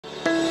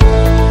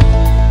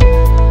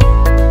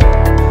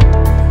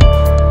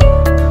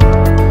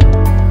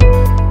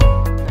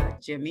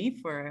Jimmy,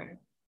 for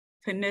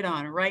putting it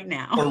on right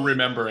now. Or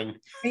remembering.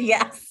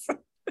 Yes.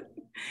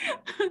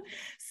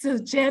 So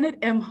Janet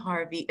M.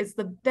 Harvey is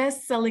the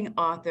best-selling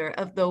author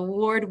of the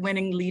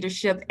award-winning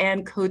leadership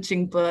and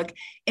coaching book,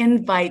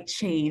 Invite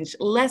Change,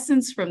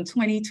 Lessons from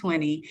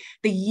 2020,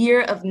 the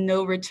Year of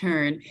No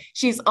Return.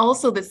 She's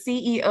also the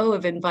CEO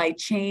of Invite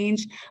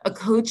Change, a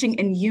coaching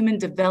and human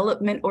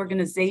development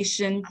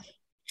organization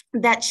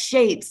that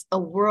shapes a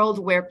world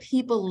where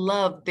people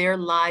love their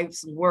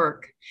lives'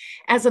 work.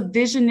 As a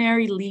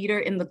visionary leader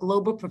in the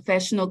global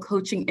professional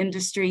coaching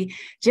industry,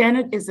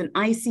 Janet is an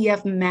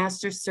ICF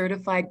Master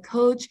Certified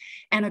Coach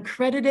and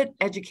accredited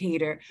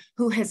educator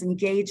who has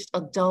engaged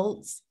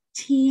adults,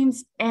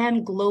 teams,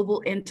 and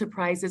global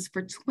enterprises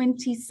for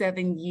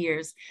 27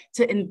 years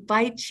to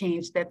invite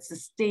change that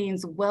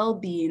sustains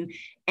well-being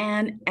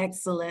and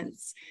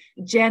excellence.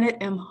 Janet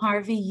M.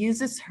 Harvey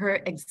uses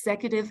her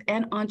executive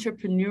and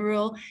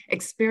entrepreneurial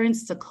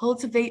experience to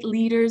cultivate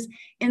leaders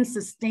in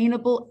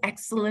sustainable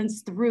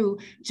excellence through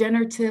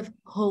generative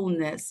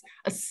wholeness,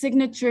 a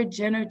signature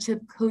generative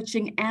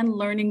coaching and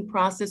learning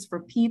process for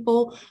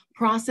people,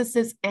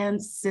 processes,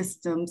 and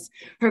systems.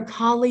 Her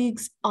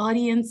colleagues,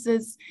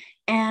 audiences,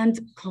 and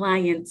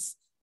clients.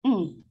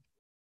 One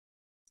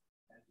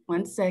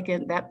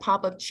second, that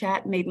pop-up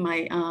chat made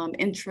my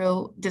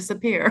intro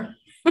disappear.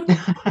 Her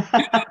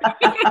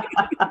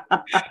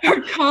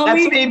colleagues,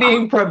 that's me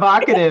being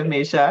provocative,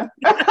 Misha.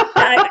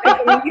 I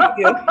believe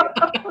you.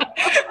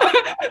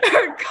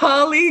 Her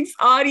colleagues,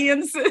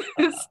 audiences,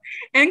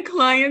 and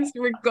clients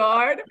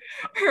regard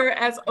her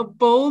as a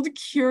bold,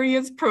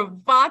 curious,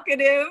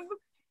 provocative,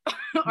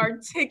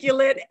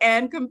 articulate,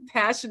 and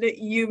compassionate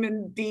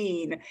human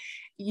being.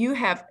 You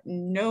have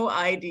no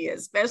idea,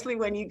 especially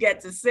when you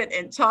get to sit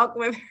and talk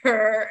with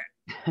her.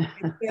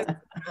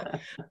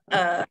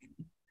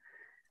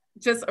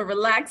 Just a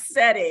relaxed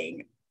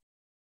setting,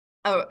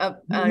 a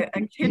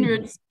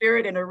kindred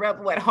spirit, and a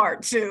rebel at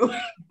heart too.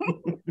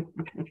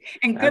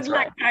 And good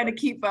luck trying to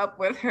keep up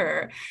with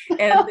her,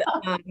 and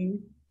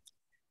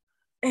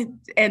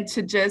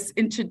to just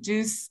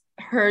introduce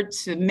her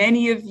to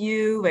many of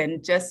you,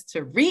 and just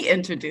to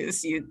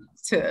reintroduce you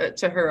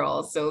to her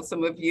also.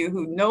 Some of you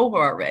who know her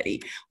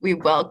already, we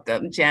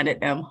welcome Janet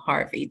M.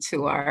 Harvey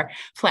to our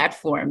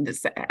platform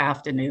this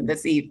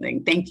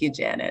evening. Thank you,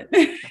 Janet.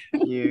 Thank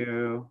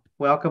you.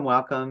 Welcome,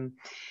 welcome.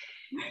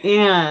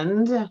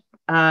 And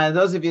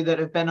those of you that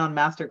have been on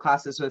master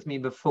classes with me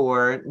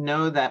before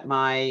know that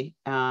my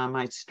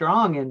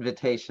strong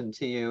invitation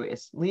to you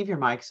is leave your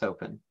mics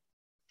open.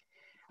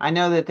 I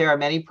know that there are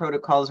many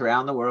protocols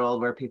around the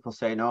world where people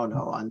say, no,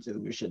 on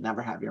Zoom, you should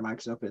never have your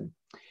mics open.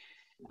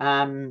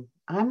 I'm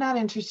not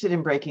interested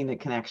in breaking the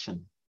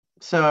connection.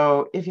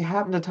 So if you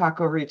happen to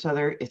talk over each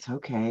other, it's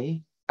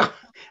okay.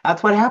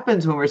 That's what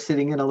happens when we're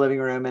sitting in a living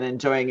room and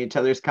enjoying each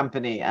other's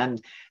company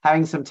and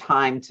having some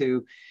time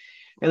to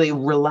really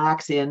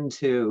relax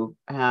into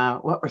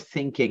what we're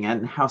thinking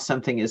and how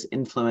something is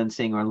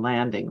influencing or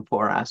landing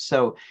for us.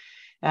 So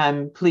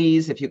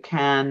please, if you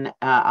can,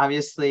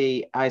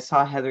 obviously I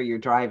saw Heather, you're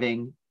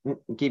driving,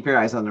 keep your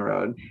eyes on the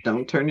road.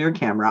 Don't turn your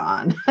camera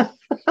on.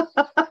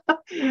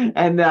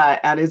 And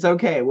it's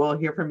okay. We'll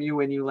hear from you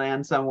when you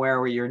land somewhere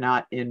where you're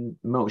not in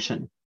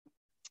motion.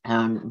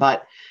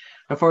 But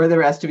before the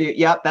rest of you,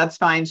 yep, that's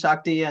fine,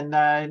 Shakti,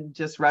 and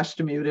just rush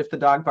to mute if the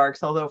dog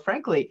barks. Although,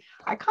 frankly,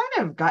 I kind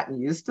of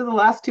gotten used to the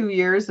last 2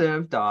 years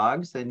of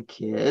dogs and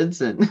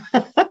kids and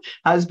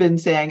husband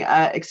saying,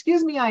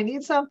 excuse me, I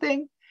need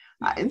something.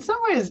 In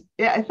some ways,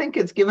 yeah, I think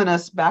it's given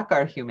us back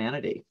our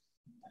humanity,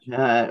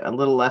 a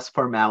little less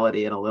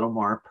formality and a little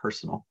more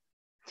personal.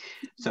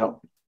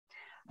 So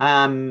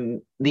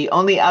the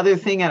only other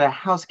thing at a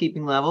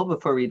housekeeping level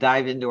before we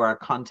dive into our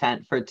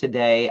content for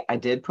today, I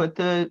did put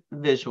the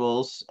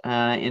visuals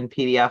in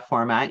PDF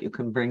format. You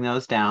can bring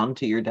those down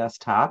to your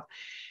desktop.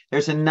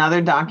 There's another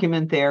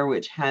document there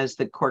which has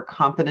the core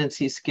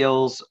competency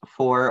skills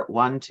for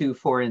 1, 2,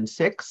 4, and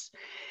 6.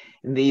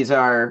 And these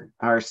are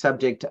our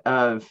subject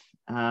of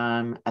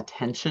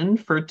attention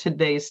for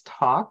today's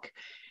talk.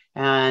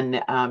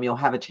 And you'll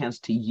have a chance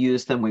to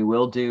use them. We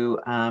will do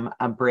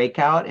a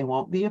breakout. It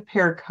won't be a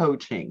pair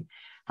coaching.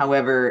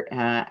 However,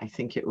 I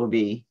think it will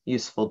be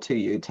useful to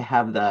you to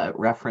have the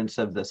reference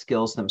of the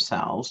skills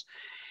themselves.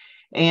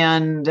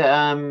 And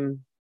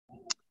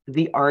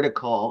the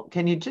article,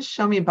 can you just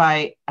show me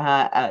by,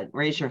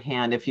 raise your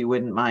hand if you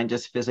wouldn't mind,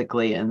 just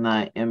physically in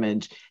the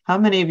image. How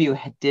many of you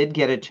did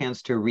get a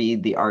chance to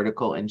read the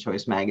article in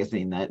Choice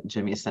Magazine that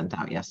Jimmy sent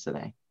out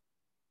yesterday?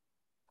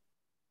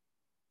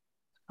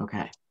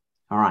 Okay.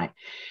 All right.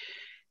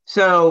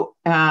 So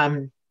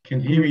can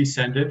he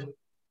resend it?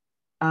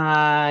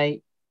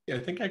 Yeah, I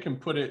think I can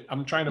put it.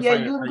 I'm trying to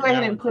find it. Yeah, you go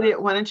ahead and put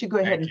it. Why don't you go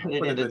ahead and put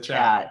it in the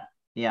chat?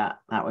 Yeah,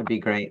 that would be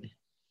great.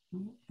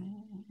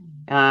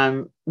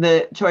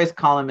 The choice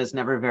column is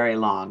never very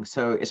long,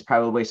 so it's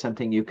probably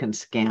something you can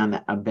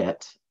scan a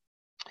bit.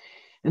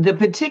 The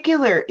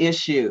particular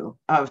issue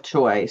of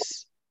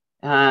choice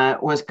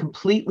was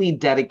completely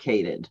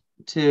dedicated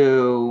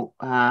to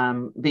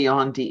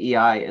beyond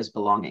DEI as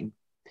belonging.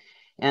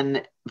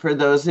 And for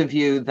those of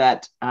you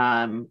that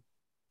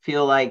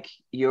feel like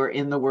you're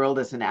in the world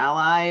as an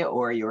ally,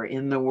 or you're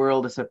in the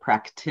world as a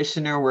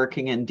practitioner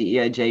working in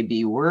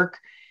DEIJB work,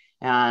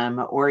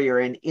 or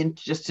you're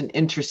just an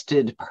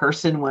interested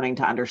person wanting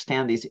to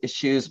understand these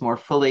issues more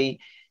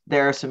fully,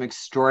 there are some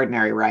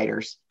extraordinary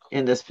writers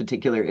in this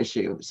particular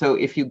issue. So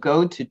if you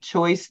go to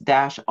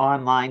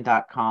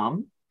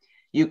choice-online.com,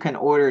 you can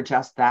order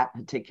just that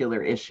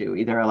particular issue,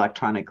 either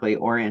electronically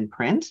or in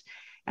print.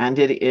 And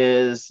it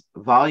is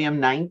volume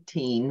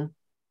 19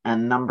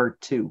 and number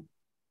 2.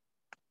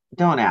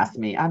 Don't ask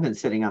me. I've been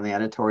sitting on the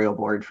editorial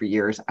board for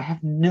years. I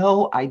have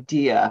no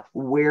idea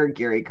where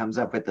Gary comes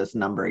up with this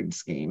numbering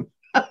scheme.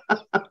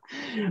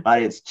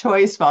 But it's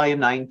Choice, volume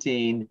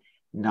 19,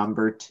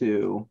 number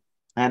 2.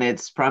 And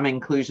it's From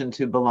Inclusion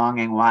to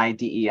Belonging, Why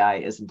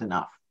DEI Isn't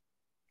Enough.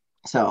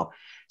 So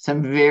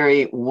some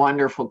very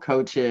wonderful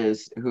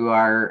coaches who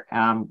are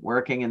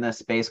working in this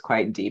space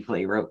quite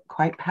deeply, wrote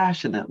quite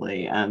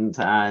passionately. And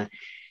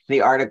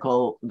the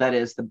article that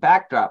is the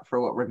backdrop for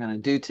what we're going to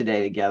do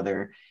today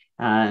together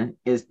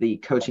is the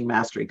Coaching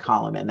Mastery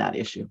column in that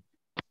issue.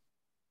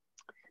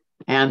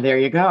 And there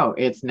you go.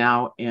 It's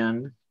now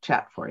in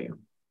chat for you.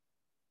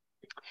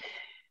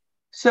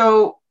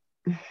 So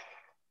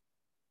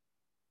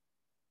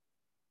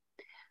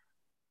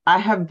I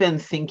have been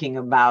thinking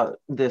about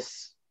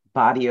this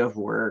body of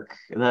work,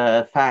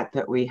 the fact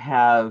that we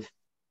have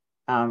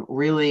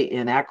really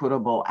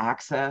inequitable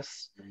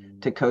access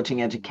to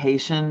coaching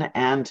education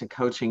and to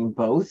coaching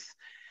both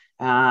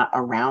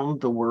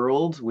around the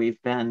world.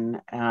 We've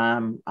been,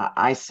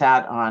 I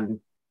sat on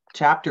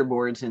chapter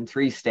boards in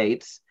 3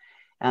 states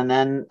and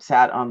then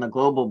sat on the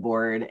global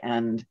board.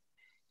 And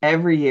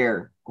every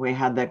year we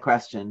had that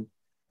question,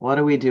 what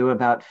do we do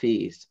about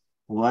fees?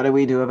 What do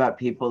we do about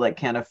people that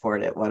can't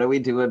afford it? What do we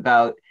do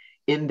about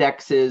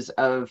indexes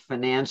of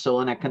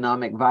financial and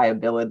economic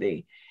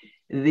viability?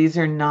 These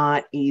are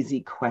not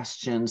easy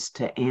questions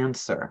to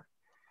answer.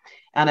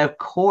 And of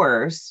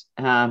course,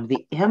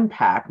 the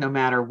impact, no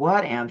matter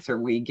what answer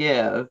we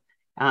give,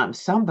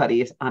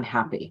 somebody is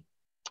unhappy.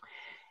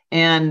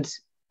 And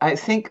I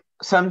think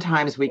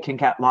sometimes we can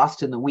get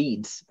lost in the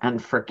weeds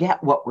and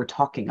forget what we're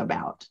talking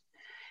about.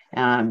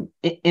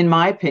 In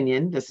my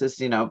opinion, this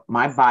is,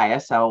 my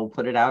bias, I'll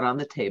put it out on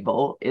the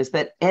table, is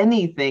that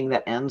anything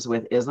that ends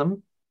with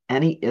ism,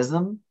 any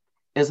ism,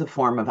 is a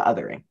form of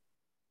othering.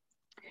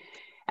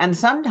 And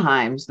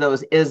sometimes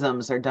those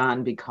isms are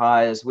done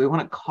because we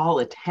want to call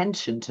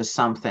attention to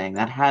something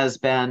that has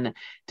been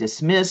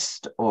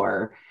dismissed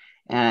or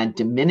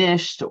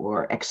diminished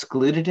or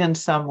excluded in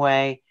some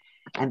way.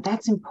 And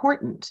that's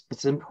important.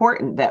 It's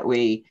important that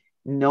we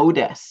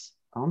notice,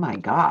 oh my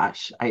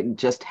gosh, I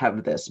just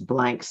have this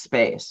blank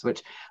space,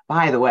 which,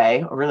 by the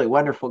way, a really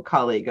wonderful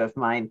colleague of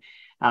mine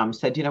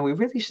said, we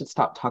really should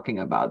stop talking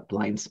about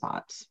blind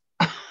spots.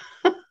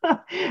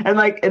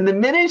 And the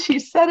minute she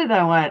said it,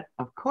 I went,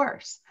 of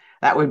course,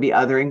 that would be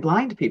othering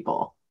blind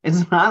people.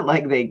 It's not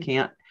like they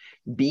can't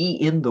be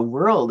in the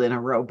world in a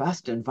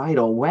robust and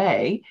vital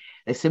way.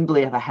 They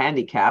simply have a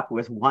handicap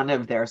with one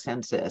of their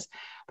senses.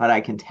 But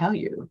I can tell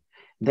you,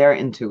 their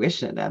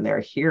intuition and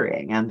their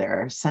hearing and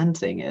their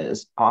sensing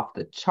is off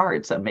the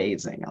charts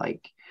amazing.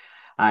 Like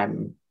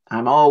I'm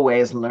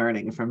always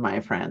learning from my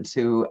friends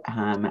who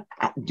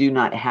do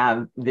not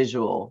have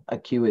visual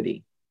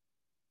acuity.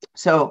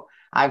 So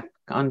I've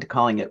gone to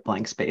calling it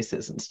blank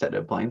spaces instead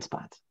of blind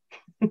spots.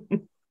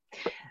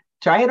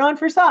 Try it on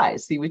for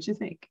size, see what you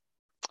think.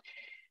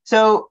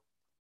 So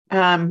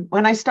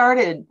when I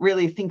started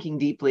really thinking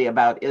deeply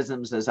about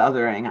isms as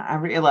othering, I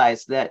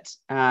realized that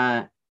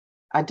I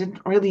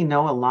didn't really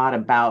know a lot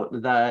about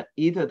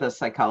either the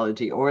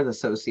psychology or the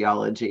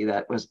sociology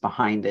that was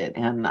behind it.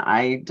 And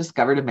I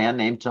discovered a man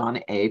named John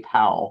A.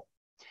 Powell.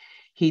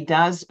 He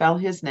does spell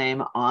his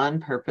name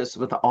on purpose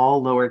with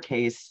all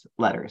lowercase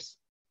letters.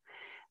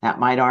 That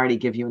might already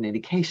give you an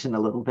indication a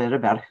little bit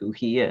about who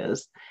he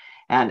is.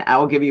 And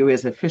I'll give you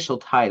his official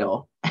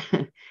title.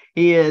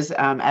 He is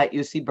at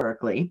UC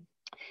Berkeley.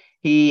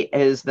 He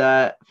is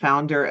the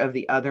founder of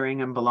the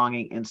Othering and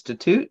Belonging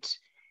Institute.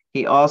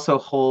 He also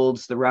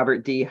holds the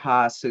Robert D.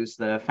 Haas, who's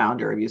the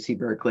founder of UC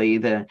Berkeley,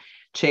 the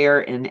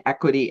chair in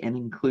equity and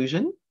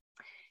inclusion.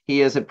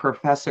 He is a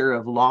professor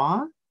of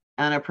law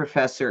and a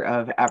professor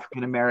of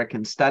African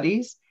American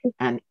studies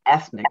and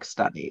ethnic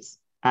studies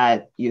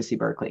at UC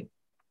Berkeley.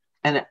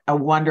 And a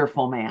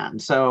wonderful man.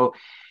 So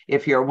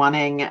if you're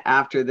wanting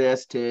after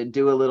this to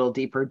do a little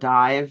deeper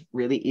dive,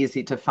 really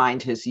easy to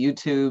find his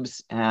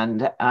YouTubes. And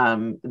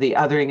the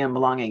Othering and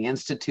Belonging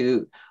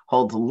Institute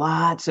holds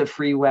lots of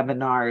free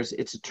webinars.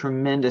 It's a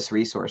tremendous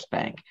resource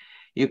bank.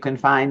 You can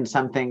find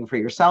something for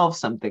yourself,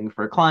 something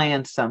for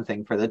clients,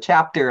 something for the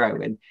chapter. I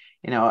would,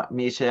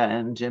 Misha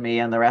and Jimmy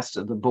and the rest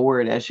of the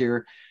board, as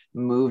you're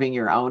moving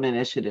your own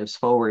initiatives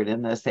forward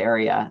in this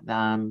area,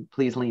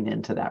 please lean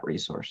into that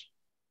resource.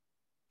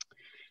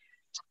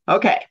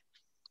 Okay,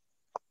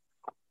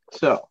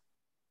 so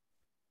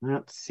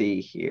let's see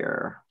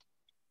here.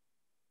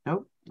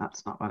 Nope,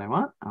 that's not what I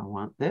want. I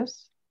want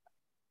this.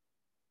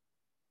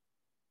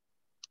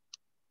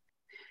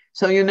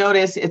 So you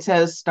notice it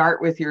says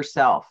start with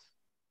yourself.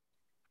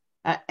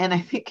 And I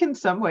think in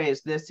some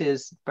ways, this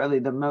is probably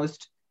the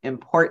most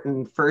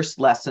important first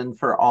lesson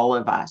for all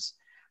of us.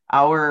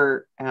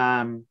 Our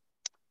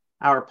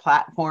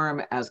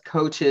platform as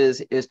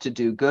coaches is to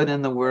do good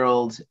in the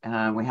world.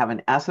 We have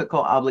an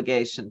ethical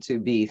obligation to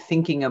be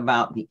thinking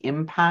about the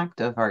impact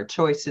of our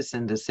choices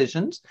and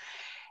decisions.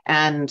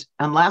 And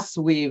unless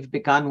we've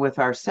begun with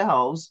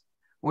ourselves,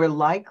 we're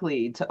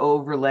likely to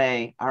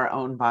overlay our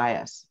own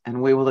bias,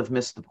 and we will have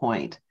missed the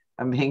point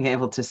of being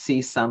able to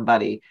see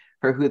somebody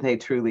for who they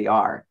truly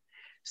are.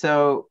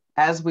 So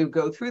as we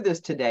go through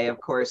this today,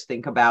 of course,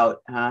 think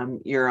about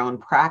your own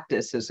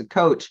practice as a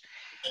coach.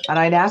 And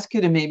I'd ask you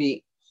to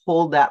maybe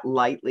hold that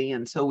lightly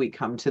until we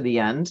come to the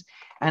end,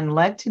 and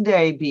let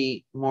today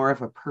be more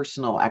of a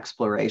personal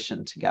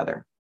exploration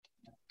together.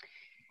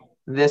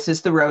 This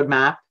is the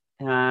roadmap.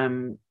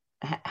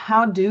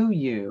 How do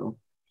you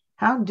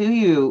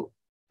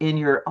in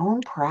your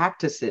own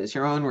practices,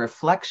 your own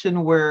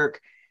reflection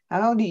work,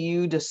 how do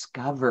you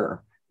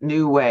discover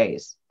new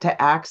ways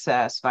to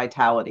access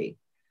vitality,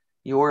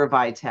 your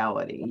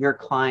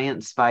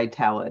client's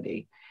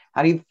vitality?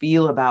 How do you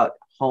feel about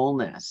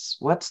wholeness?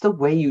 What's the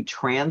way you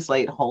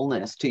translate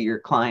wholeness to your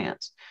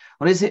clients?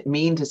 What does it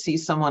mean to see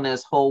someone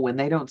as whole when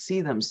they don't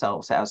see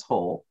themselves as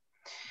whole?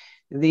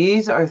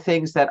 These are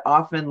things that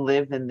often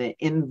live in the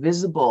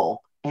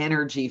invisible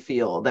energy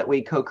field that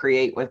we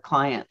co-create with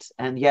clients.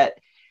 And yet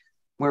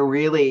we're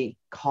really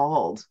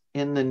called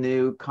in the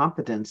new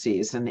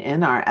competencies and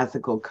in our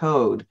ethical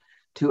code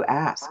to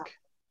ask.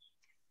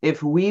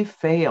 If we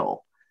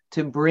fail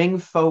to bring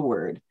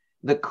forward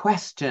the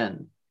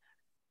question,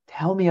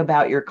 tell me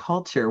about your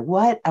culture.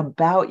 What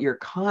about your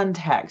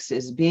context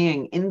is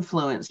being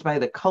influenced by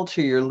the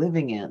culture you're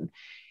living in?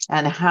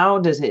 And how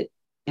does it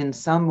in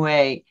some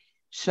way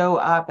show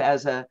up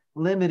as a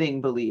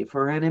limiting belief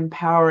or an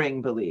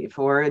empowering belief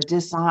or a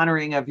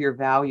dishonoring of your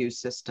value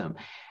system?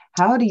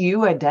 How do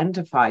you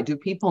identify? Do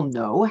people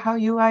know how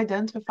you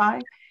identify?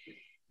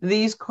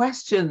 These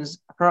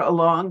questions for a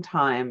long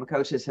time,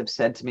 coaches have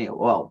said to me,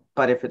 well,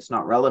 but if it's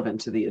not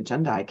relevant to the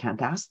agenda, I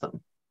can't ask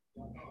them.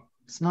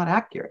 It's not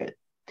accurate.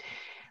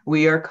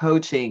 We are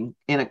coaching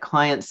in a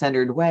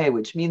client-centered way,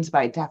 which means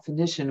by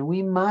definition,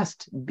 we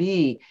must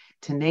be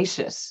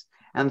tenacious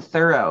and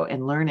thorough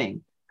in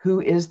learning who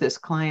is this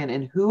client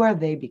and who are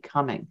they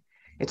becoming.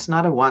 It's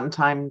not a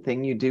one-time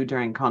thing you do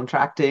during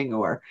contracting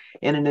or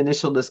in an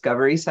initial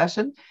discovery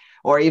session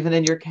or even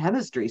in your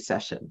chemistry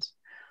sessions.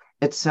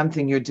 It's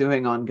something you're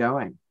doing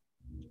ongoing.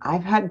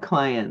 I've had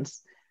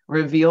clients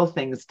reveal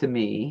things to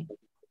me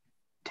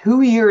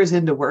 2 years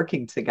into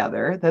working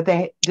together that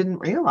they didn't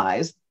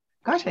realize.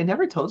 Gosh, I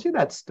never told you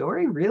that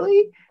story,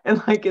 really?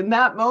 And like in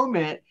that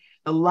moment,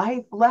 the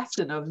life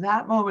lesson of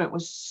that moment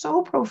was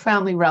so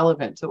profoundly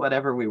relevant to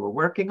whatever we were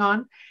working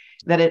on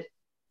that it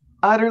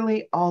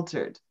utterly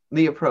altered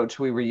the approach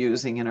we were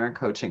using in our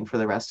coaching for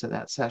the rest of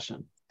that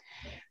session.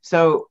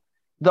 So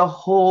the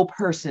whole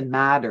person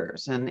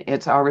matters, and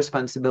it's our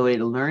responsibility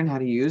to learn how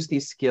to use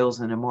these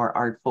skills in a more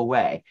artful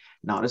way,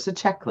 not as a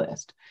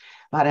checklist,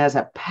 but as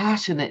a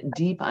passionate,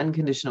 deep,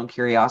 unconditional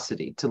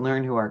curiosity to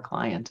learn who our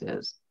client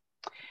is.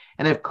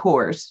 And of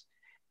course,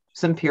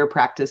 some peer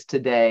practice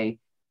today.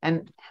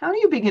 And how do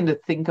you begin to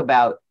think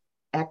about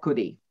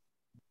equity?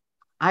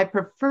 I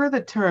prefer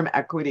the term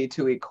equity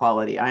to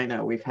equality. I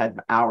know we've had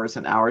hours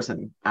and hours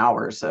and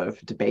hours of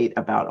debate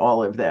about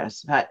all of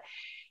this, but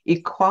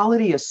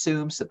equality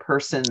assumes the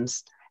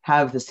persons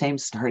have the same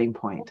starting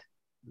point,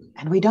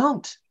 and we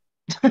don't.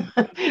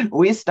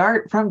 We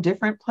start from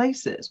different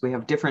places. We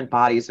have different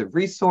bodies of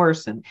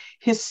resource and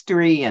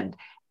history and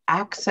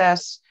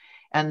access.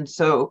 And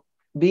so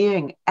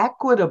being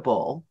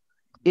equitable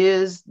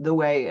is the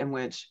way in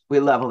which we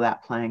level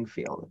that playing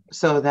field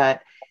so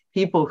that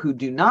people who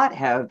do not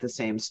have the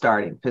same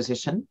starting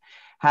position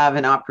have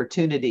an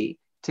opportunity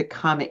to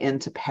come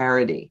into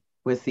parity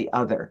with the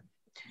other.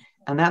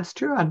 And that's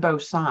true on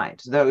both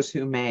sides, those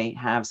who may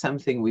have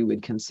something we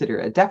would consider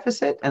a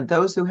deficit and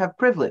those who have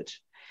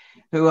privilege,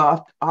 who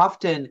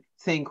often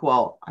think,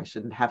 well, I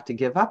shouldn't have to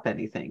give up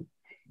anything.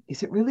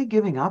 Is it really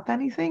giving up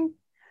anything?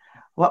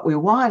 What we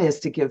want is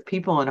to give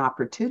people an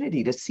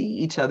opportunity to see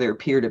each other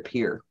peer to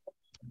peer.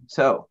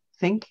 So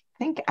think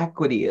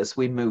equity as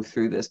we move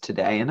through this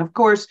today. And of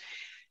course,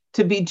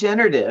 to be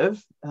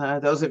generative,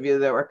 those of you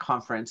that were at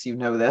conference, you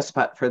know this,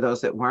 but for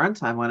those that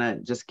weren't, I want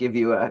to just give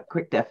you a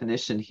quick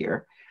definition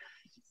here.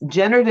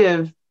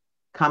 Generative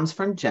comes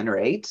from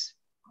generate.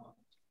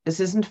 This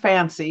isn't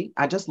fancy.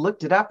 I just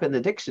looked it up in the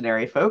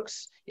dictionary,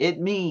 folks. It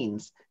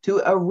means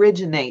to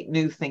originate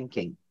new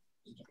thinking.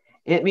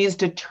 It means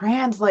to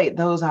translate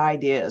those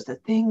ideas, the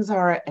things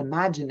our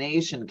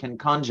imagination can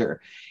conjure,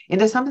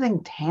 into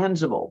something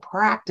tangible,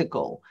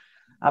 practical,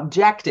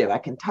 objective. I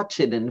can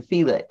touch it and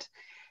feel it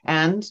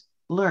and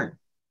learn.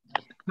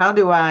 How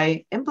do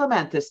I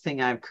implement this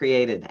thing I've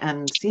created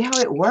and see how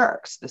it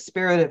works? The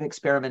spirit of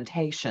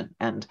experimentation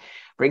and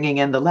bringing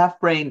in the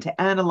left brain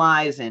to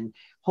analyze and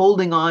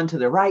holding on to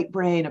the right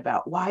brain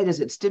about why does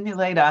it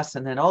stimulate us,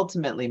 and then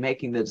ultimately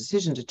making the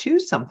decision to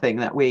choose something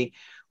that we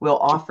will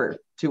offer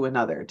to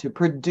another, to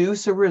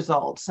produce a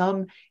result,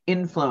 some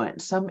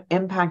influence, some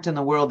impact in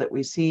the world that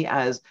we see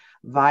as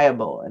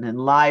viable and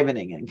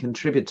enlivening and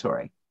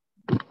contributory.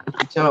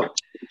 So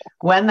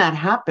when that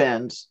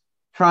happens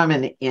from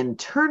an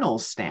internal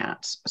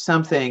stance,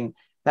 something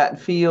that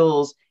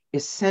feels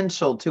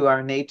essential to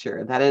our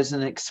nature, that is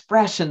an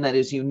expression that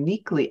is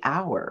uniquely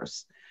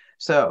ours,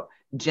 so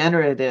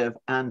generative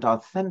and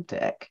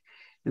authentic,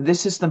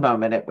 this is the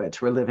moment at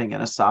which we're living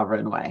in a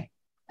sovereign way,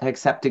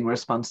 accepting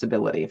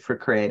responsibility for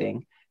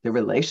creating the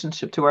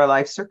relationship to our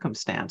life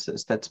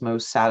circumstances that's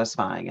most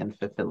satisfying and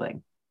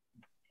fulfilling.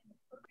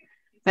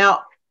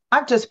 Now,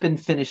 I've just been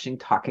finishing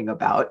talking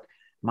about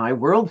my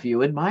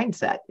worldview and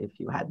mindset, if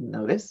you hadn't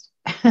noticed.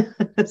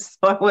 So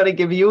I want to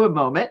give you a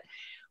moment.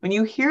 When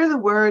you hear the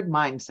word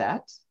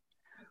mindset,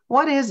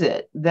 what is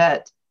it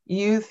that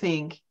you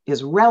think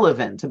is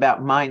relevant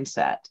about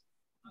mindset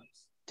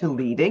to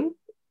leading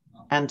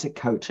and to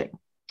coaching?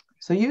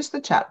 So use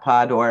the chat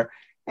pod, or,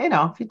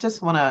 if you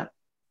just want to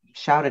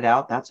shout it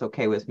out, that's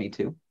okay with me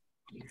too.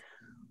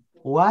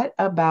 What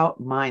about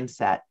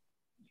mindset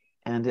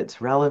and its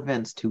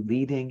relevance to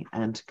leading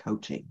and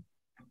coaching?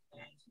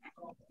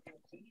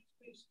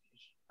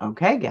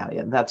 Okay,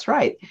 Gallion, that's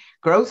right.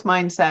 Growth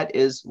mindset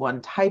is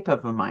one type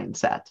of a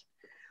mindset.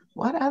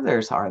 What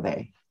others are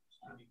they?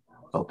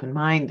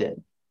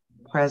 Open-minded,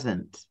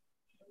 present.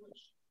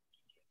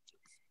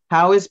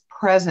 How is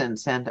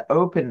presence and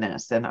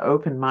openness and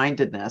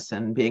open-mindedness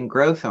and being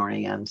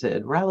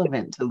growth-oriented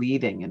relevant to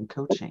leading and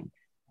coaching?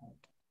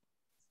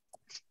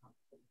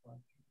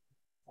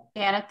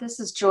 Janet,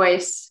 this is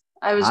Joyce.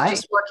 I was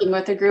just working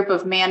with a group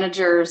of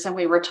managers, and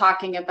we were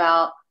talking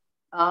about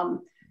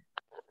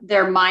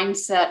their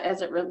mindset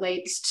as it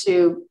relates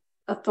to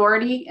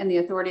authority and the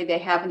authority they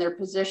have in their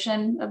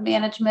position of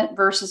management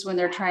versus when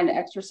they're trying to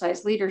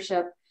exercise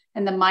leadership,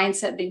 and the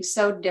mindset being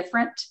so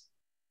different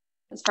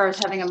as far as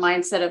having a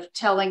mindset of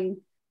telling,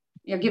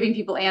 giving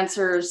people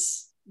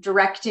answers,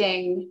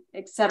 directing,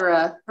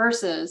 etc.,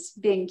 versus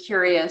being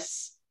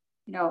curious,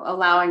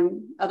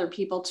 allowing other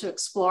people to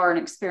explore and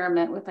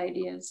experiment with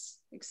ideas,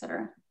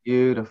 etc.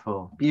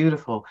 Beautiful,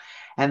 beautiful.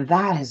 And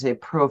that is a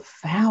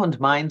profound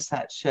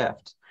mindset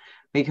shift,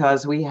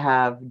 because we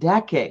have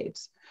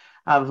decades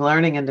of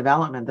learning and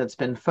development that's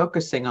been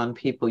focusing on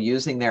people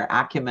using their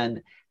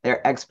acumen,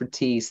 their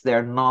expertise,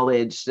 their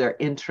knowledge, their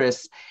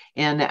interests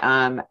in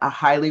a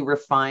highly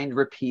refined,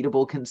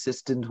 repeatable,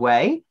 consistent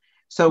way.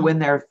 So when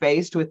they're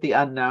faced with the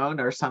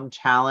unknown or some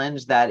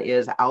challenge that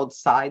is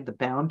outside the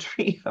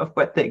boundary of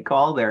what they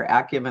call their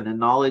acumen and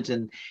knowledge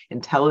and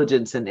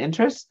intelligence and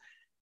interests,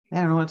 they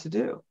don't know what to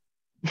do.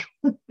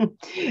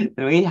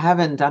 We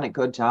haven't done a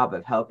good job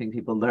of helping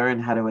people learn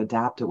how to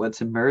adapt to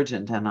what's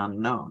emergent and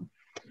unknown.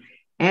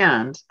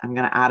 And I'm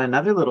going to add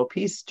another little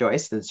piece,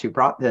 Joyce, since you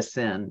brought this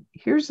in.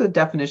 Here's a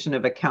definition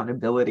of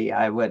accountability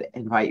I would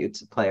invite you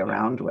to play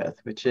around with,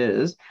 which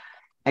is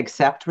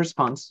accept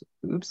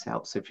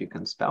helps if you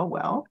can spell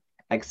well,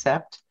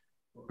 accept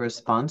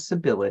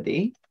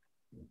responsibility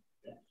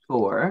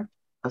for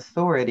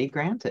authority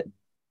granted.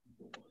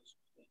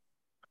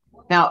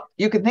 Now,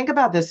 you can think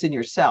about this in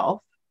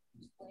yourself.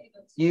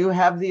 You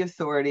have the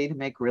authority to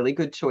make really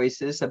good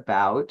choices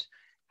about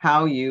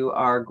how you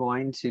are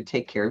going to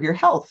take care of your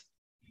health.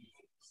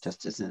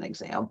 Just as an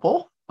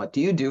example, what do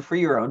you do for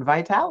your own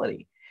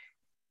vitality?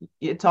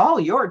 It's all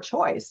your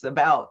choice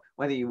about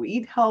whether you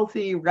eat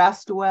healthy,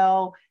 rest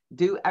well,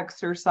 do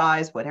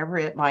exercise, whatever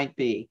it might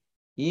be.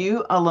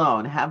 You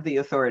alone have the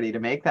authority to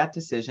make that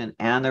decision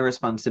and the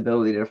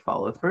responsibility to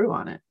follow through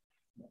on it.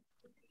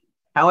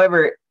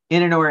 However,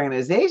 in an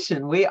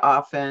organization, we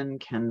often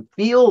can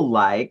feel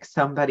like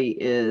somebody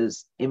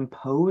is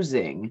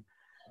imposing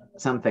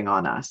something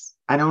on us.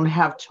 I don't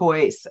have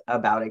choice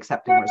about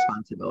accepting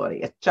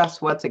responsibility. It's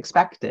just what's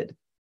expected.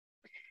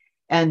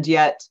 And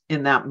yet,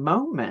 in that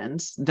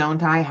moment,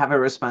 don't I have a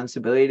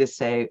responsibility to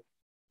say,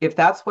 if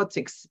that's what's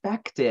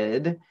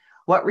expected,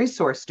 what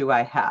resource do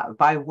I have?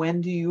 By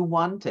when do you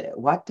want it?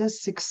 What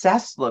does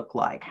success look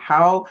like?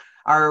 How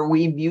are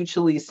we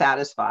mutually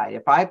satisfied?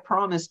 If I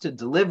promise to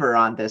deliver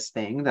on this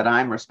thing that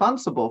I'm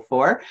responsible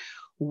for,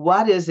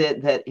 what is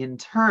it that in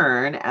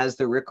turn, as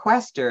the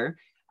requester,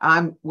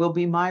 will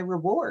be my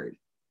reward?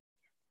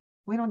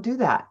 We don't do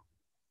that.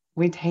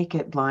 We take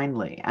it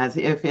blindly as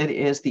if it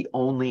is the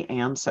only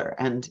answer.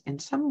 And in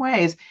some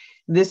ways,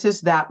 this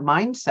is that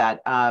mindset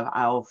of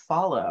I'll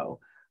follow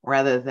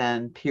rather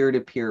than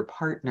peer-to-peer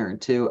partner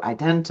to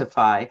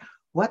identify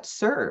what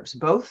serves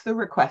both the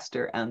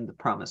requester and the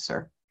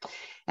promiser.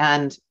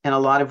 And in a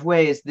lot of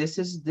ways, this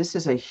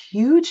is a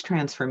huge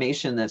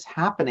transformation that's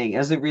happening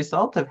as a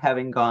result of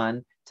having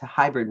gone to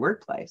hybrid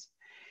workplace.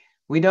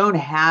 We don't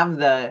have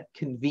the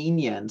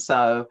convenience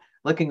of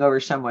looking over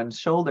someone's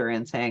shoulder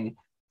and saying,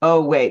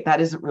 oh, wait,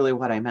 that isn't really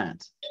what I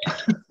meant.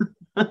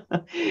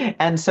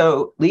 And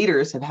so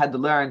leaders have had to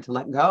learn to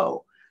let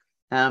go,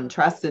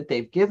 trust that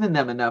they've given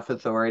them enough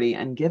authority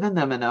and given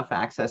them enough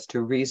access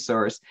to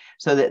resource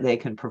so that they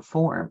can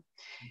perform.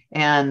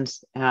 and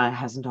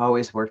hasn't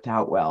always worked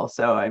out well.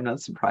 So I'm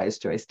not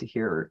surprised, Joyce, to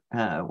hear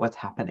what's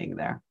happening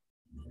there.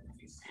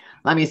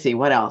 Let me see,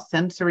 what else?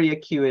 Sensory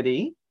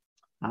acuity.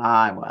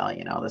 Well,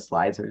 the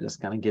slides are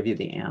just going to give you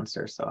the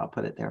answer, so I'll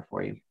put it there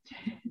for you.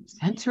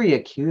 Sensory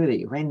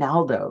acuity,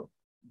 Reynaldo,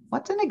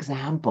 what's an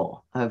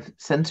example of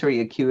sensory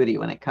acuity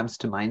when it comes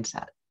to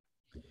mindset?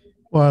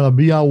 Well,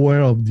 be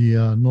aware of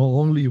the not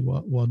only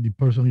what the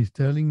person is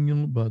telling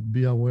you, but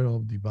be aware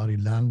of the body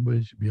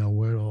language, be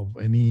aware of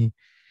any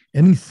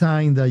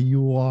sign that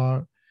you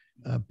are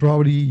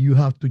probably you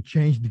have to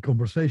change the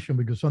conversation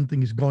because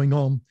something is going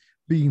on,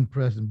 being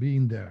present,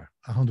 being there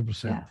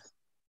 100%.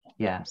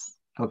 Yes.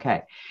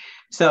 Okay.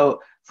 So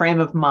frame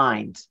of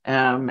mind,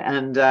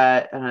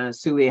 and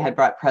Suli had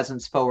brought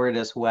presence forward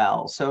as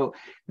well. So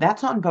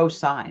that's on both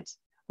sides.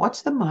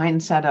 What's the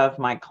mindset of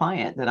my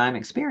client that I'm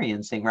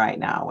experiencing right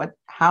now?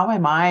 How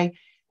am I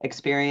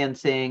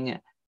experiencing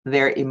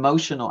their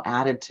emotional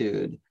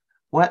attitude?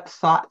 What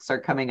thoughts are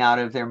coming out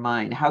of their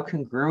mind? How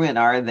congruent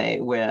are they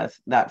with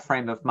that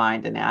frame of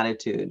mind and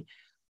attitude?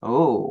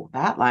 Oh,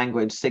 that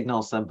language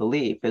signals a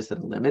belief. Is it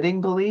a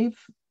limiting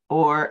belief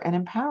or an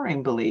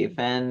empowering belief?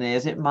 And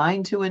is it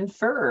mine to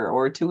infer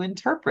or to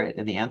interpret?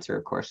 And the answer,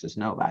 of course, is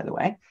no, by the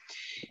way.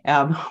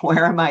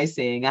 Where am I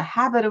seeing a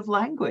habit of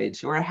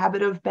language or a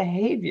habit of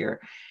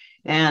behavior?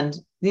 And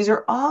these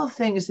are all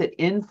things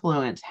that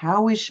influence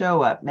how we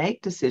show up,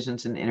 make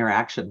decisions, and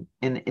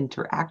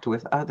interact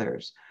with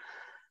others.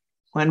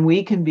 When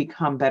we can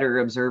become better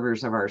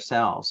observers of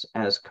ourselves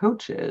as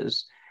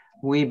coaches,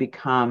 we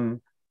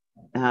become,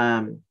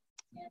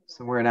 it's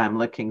the word I'm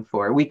looking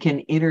for, we can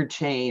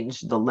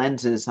interchange the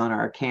lenses on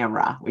our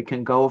camera. We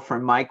can go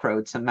from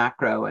micro to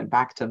macro and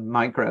back to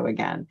micro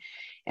again.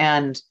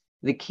 And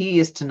the key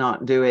is to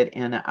not do it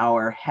in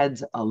our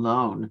heads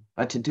alone,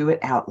 but to do it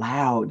out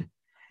loud.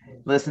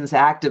 Listens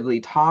actively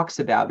talks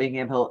about being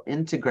able to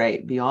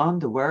integrate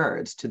beyond the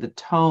words to the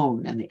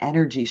tone and the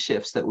energy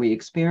shifts that we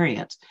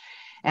experience.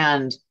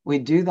 And we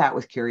do that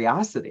with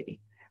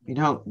curiosity. We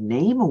don't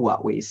name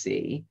what we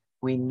see.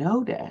 We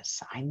notice.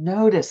 I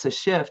notice a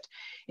shift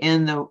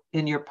in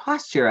your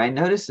posture. I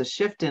notice a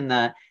shift in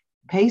the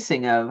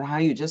pacing of how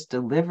you just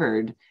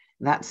delivered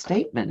that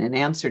statement in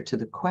answer to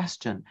the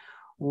question.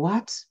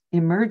 What's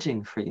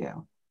emerging for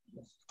you?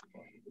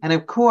 And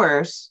of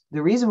course,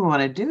 the reason we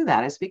want to do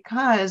that is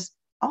because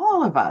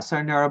all of us,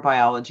 our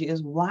neurobiology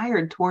is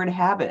wired toward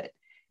habit.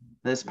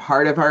 This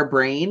part of our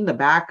brain, the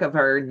back of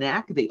our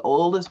neck, the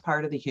oldest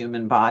part of the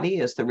human body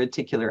is the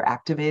reticular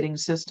activating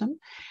system,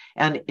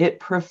 and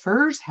it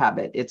prefers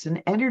habit. It's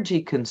an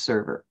energy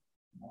conserver.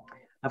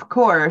 Of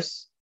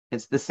course,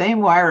 it's the same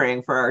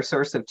wiring for our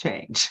source of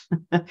change,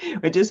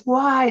 which is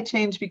why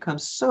change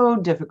becomes so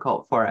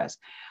difficult for us.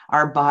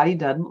 Our body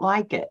doesn't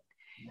like it,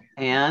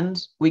 and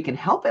we can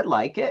help it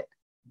like it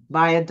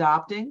by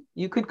adopting.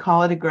 You could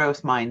call it a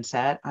growth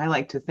mindset. I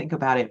like to think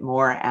about it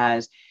more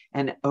as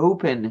an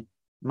open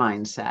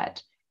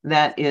mindset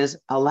that is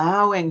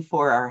allowing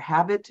for our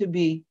habit to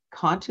be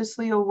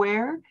consciously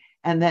aware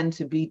and then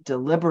to be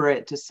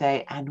deliberate to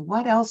say, and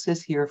what else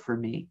is here for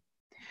me?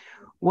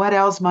 What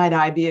else might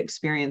I be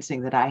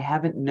experiencing that I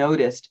haven't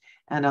noticed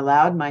and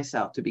allowed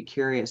myself to be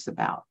curious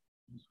about?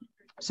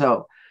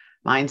 So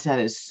mindset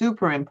is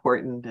super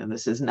important. And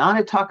this is not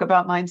a talk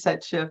about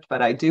mindset shift,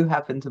 but I do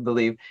happen to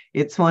believe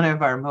it's one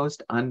of our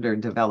most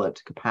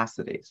underdeveloped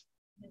capacities.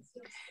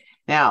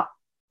 Now,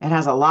 it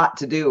has a lot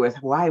to do with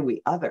why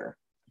we other.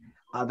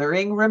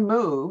 Othering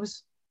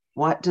removes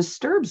what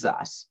disturbs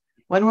us.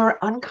 When we're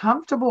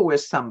uncomfortable with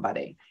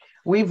somebody,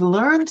 we've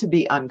learned to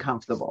be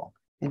uncomfortable.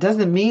 It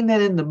doesn't mean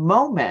that in the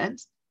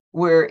moment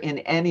we're in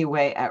any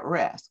way at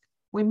risk.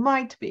 We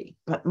might be,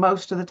 but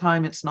most of the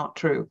time it's not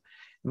true.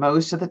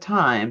 Most of the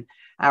time,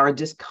 our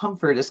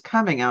discomfort is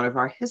coming out of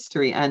our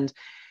history. And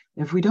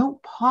if we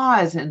don't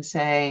pause and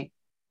say,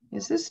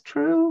 is this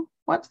true?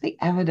 What's the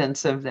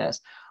evidence of this?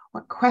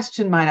 What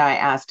question might I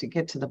ask to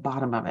get to the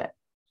bottom of it?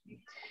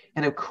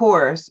 And of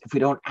course, if we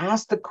don't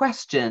ask the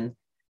question,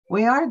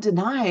 we are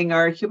denying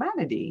our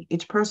humanity,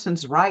 each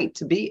person's right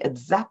to be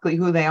exactly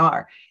who they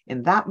are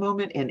in that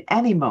moment, in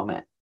any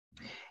moment.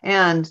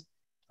 And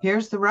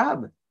here's the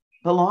rub.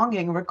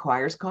 Belonging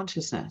requires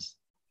consciousness.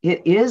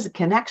 It is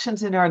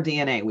connections in our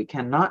DNA. We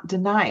cannot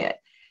deny it.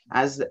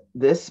 As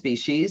this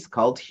species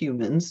called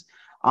humans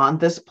on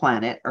this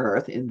planet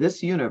Earth, in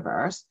this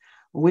universe,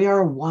 we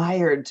are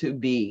wired to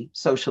be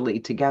socially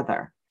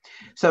together.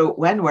 So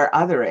when we're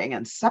othering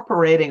and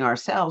separating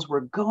ourselves, we're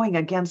going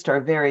against our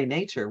very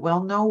nature.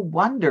 Well, no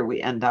wonder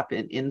we end up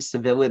in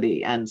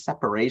incivility and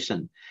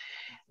separation.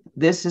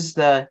 This is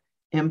the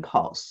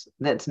impulse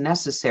that's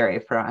necessary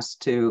for us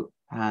to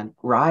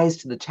rise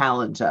to the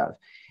challenge of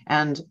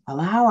and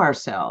allow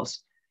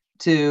ourselves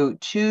to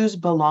choose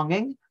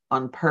belonging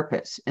on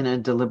purpose in a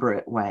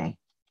deliberate way.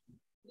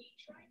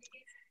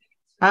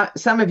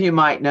 Some of you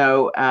might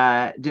know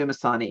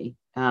Dumasani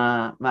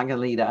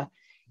Magalita.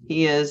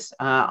 He is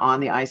on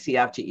the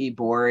ICFGE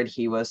board.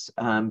 He was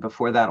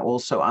before that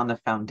also on the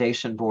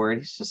foundation board.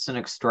 He's just an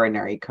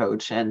extraordinary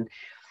coach. And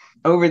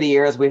over the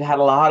years, we've had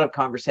a lot of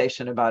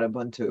conversation about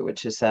Ubuntu,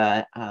 which is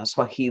a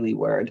Swahili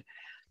word.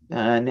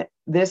 And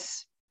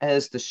this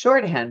is the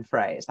shorthand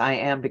phrase, I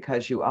am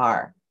because you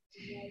are.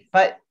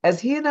 But as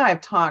he and I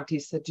have talked, he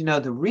said, you know,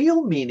 the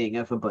real meaning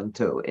of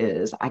Ubuntu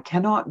is I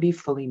cannot be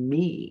fully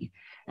me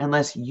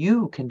unless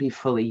you can be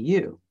fully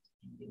you.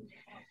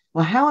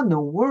 Well, how in the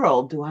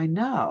world do I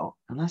know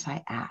unless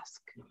I ask?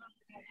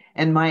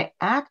 And my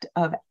act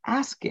of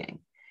asking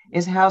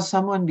is how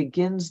someone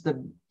begins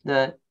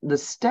the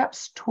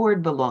steps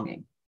toward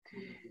belonging.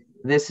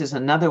 This is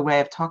another way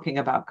of talking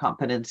about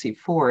competency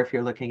 4 if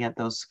you're looking at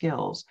those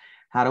skills.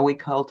 How do we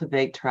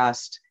cultivate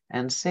trust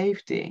and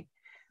safety?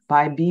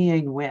 By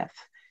being with,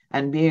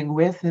 and being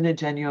with in a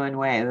genuine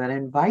way that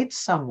invites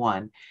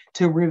someone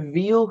to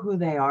reveal who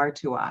they are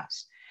to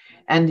us.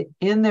 And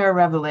in their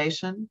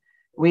revelation,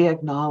 we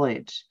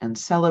acknowledge and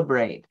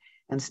celebrate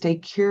and stay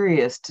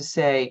curious to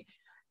say,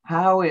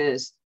 how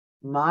is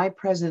my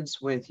presence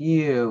with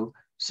you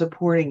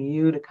supporting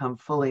you to come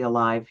fully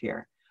alive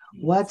here?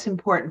 What's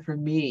important for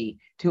me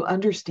to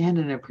understand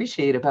and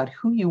appreciate about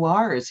who you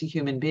are as a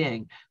human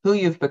being, who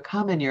you've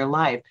become in your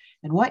life,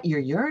 and what you're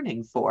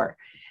yearning for,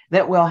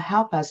 that will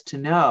help us to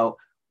know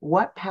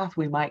what path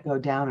we might go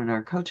down in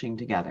our coaching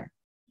together.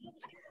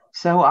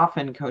 So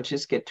often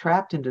coaches get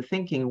trapped into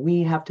thinking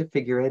we have to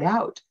figure it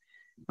out.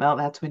 Well,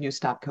 that's when you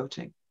stop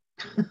coaching.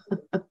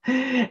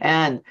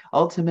 And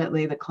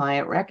ultimately, the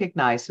client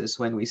recognizes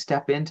when we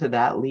step into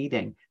that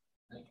leading.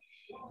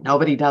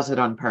 Nobody does it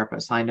on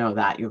purpose. I know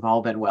that. You've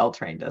all been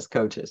well-trained as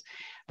coaches.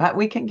 But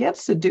we can get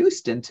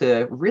seduced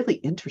into really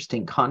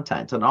interesting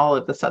content and all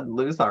of a sudden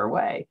lose our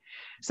way.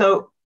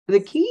 So the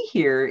key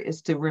here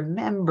is to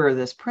remember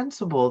this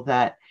principle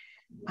that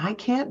I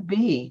can't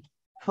be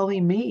fully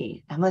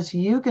me unless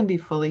you can be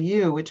fully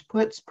you, which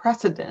puts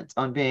precedence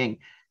on being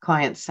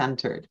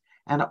client-centered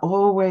and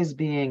always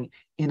being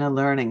in a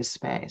learning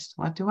space.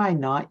 What do I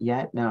not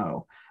yet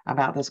know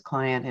about this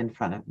client in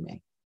front of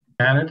me?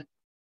 Janet?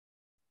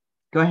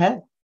 Go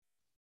ahead.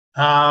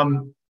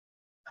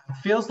 It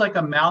feels like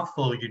a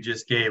mouthful you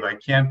just gave. I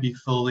can't be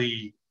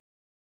fully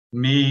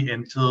me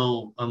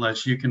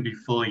unless you can be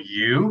fully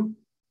you.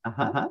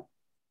 Uh-huh.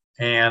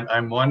 And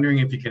I'm wondering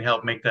if you can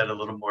help make that a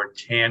little more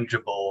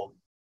tangible,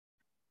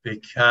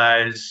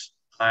 because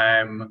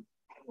I'm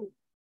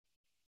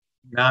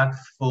not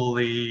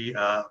fully,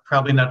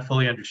 probably not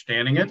fully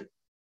understanding it.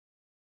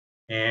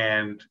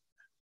 And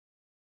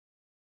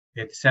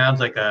it sounds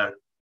like I'm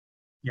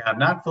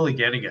not fully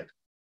getting it.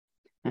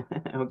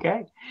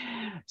 Okay.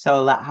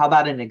 So how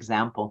about an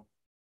example?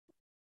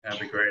 That'd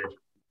be great.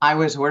 I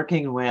was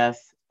working with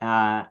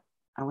a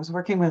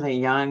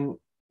young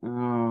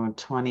 28,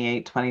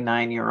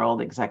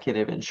 29-year-old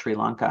executive in Sri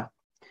Lanka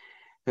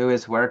who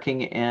is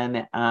working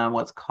in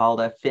what's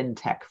called a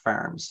fintech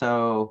firm.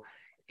 So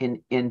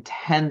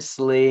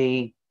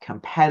intensely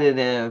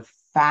competitive,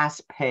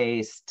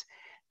 fast-paced.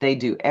 They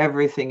do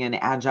everything in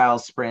agile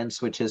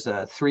sprints, which is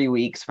 3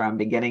 weeks from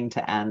beginning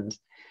to end.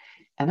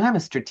 And I'm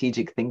a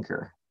strategic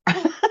thinker.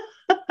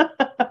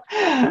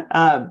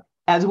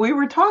 As we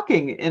were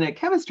talking in a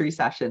chemistry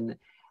session,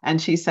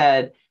 and she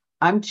said,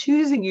 I'm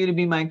choosing you to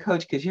be my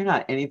coach because you're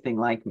not anything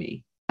like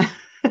me.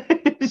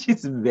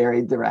 She's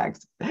very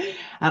direct.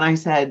 And I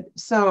said,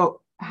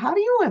 so how do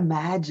you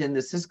imagine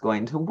this is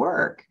going to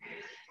work?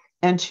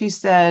 And she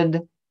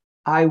said,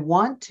 I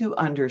want to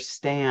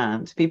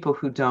understand people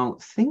who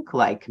don't think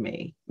like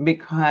me,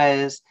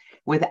 because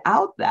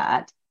without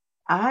that,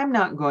 I'm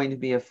not going to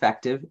be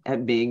effective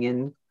at being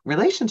in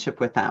relationship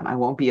with them. I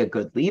won't be a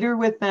good leader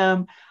with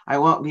them. I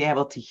won't be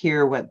able to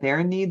hear what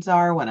their needs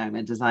are when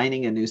I'm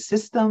designing a new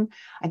system.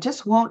 I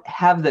just won't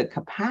have the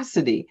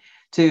capacity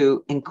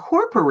to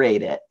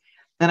incorporate it.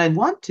 And I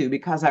want to,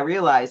 because I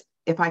realize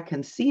if I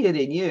can see it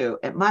in you,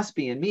 it must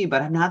be in me,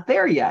 but I'm not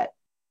there yet.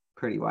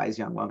 Pretty wise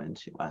young woman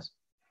she was.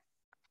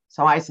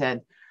 So I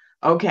said,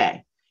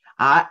 okay,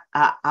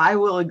 I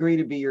will agree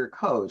to be your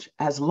coach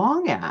as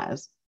long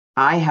as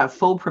I have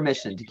full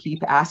permission to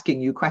keep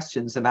asking you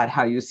questions about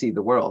how you see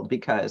the world,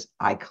 because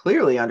I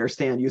clearly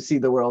understand you see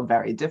the world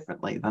very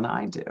differently than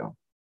I do.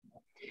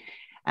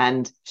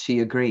 And she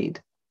agreed.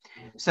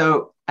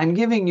 So I'm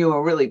giving you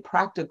a really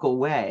practical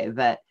way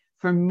that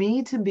for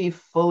me to be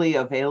fully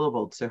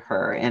available to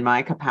her in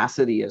my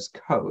capacity as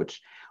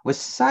coach was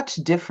such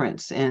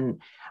difference in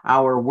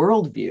our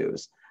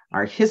worldviews,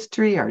 our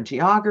history, our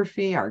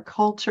geography, our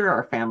culture,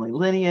 our family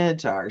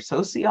lineage, our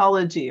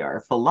sociology,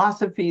 our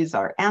philosophies,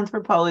 our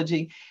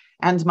anthropology,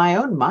 and my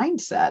own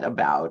mindset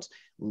about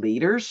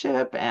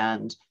leadership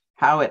and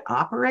how it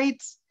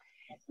operates.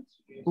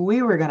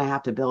 We were going to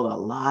have to build a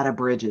lot of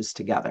bridges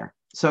together.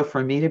 So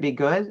for me to be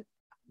good,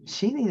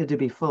 she needed to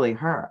be fully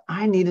her.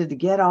 I needed to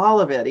get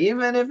all of it,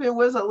 even if it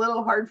was a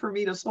little hard for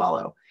me to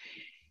swallow.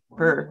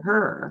 For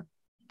her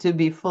to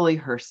be fully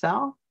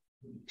herself,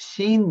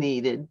 she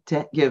needed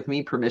to give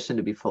me permission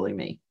to be fully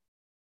me.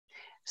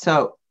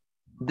 So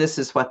this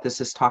is what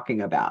this is talking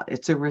about.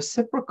 It's a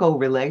reciprocal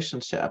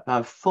relationship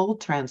of full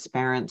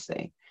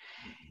transparency.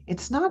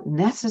 It's not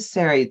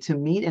necessary to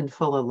meet in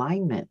full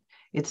alignment.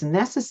 It's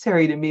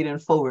necessary to meet in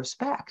full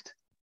respect.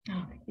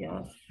 Oh,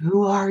 yes.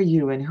 Who are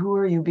you and who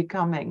are you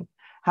becoming?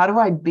 How do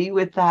I be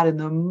with that in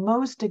the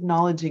most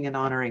acknowledging and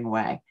honoring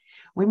way?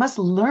 We must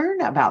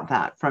learn about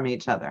that from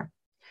each other.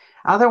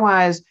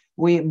 Otherwise,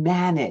 we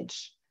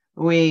manage,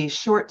 we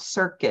short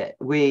circuit,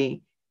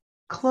 we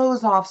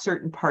close off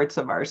certain parts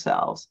of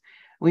ourselves,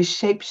 we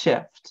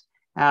shapeshift.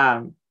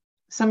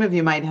 Some of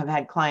you might have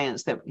had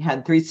clients that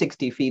had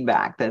 360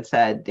 feedback that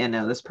said,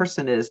 this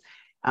person is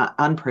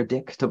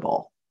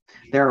unpredictable.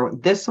 They're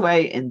this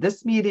way in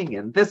this meeting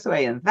and this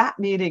way in that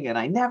meeting, and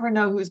I never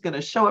know who's going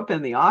to show up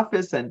in the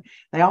office. And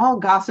they all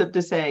gossip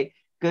to say,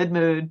 good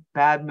mood,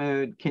 bad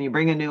mood. Can you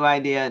bring a new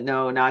idea?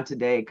 No, not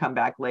today. Come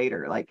back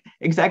later. Like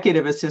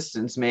executive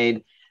assistants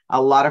made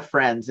a lot of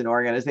friends in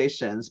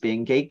organizations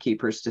being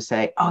gatekeepers to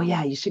say, oh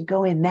yeah, you should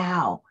go in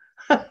now.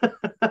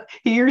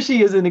 He or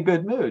she is in a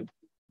good mood.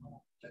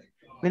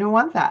 We don't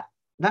want that.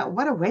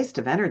 What a waste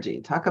of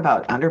energy. Talk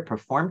about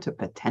underperform to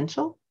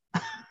potential.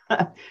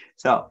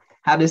 So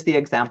how does the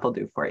example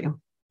do for you?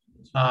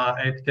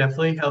 It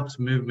definitely helps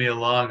move me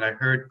along. I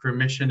heard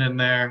permission in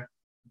there.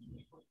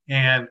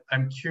 And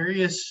I'm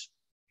curious,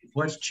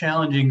 what's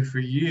challenging for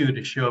you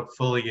to show up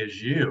fully as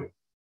you?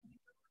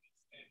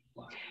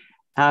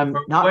 Not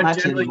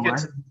much anymore.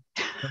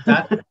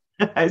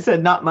 I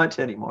said not much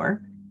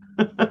anymore.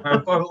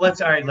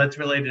 Let's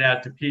relate it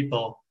out to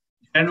people.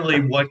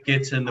 Generally, what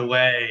gets in the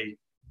way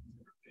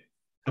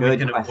so we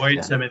can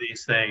avoid some of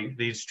these things,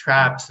 these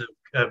traps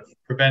of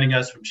preventing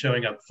us from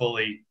showing up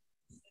fully?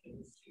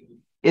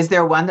 Is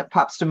there one that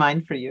pops to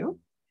mind for you?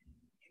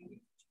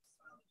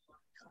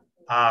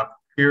 As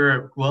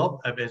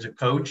a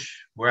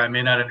coach, where I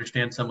may not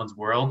understand someone's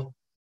world,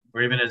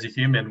 or even as a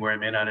human, where I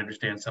may not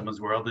understand someone's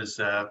world, is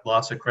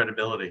loss of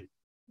credibility.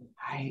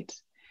 Right.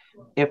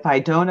 If I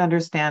don't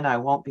understand, I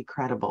won't be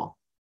credible.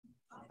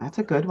 That's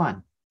a good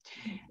one.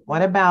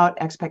 What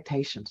about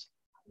expectations?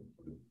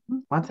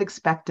 What's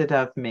expected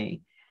of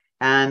me?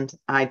 And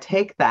I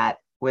take that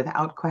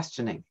without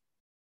questioning.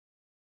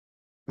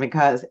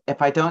 Because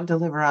if I don't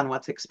deliver on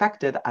what's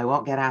expected, I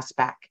won't get asked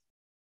back.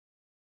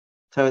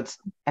 So it's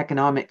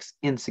economics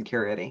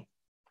insecurity.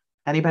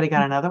 Anybody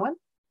got another one?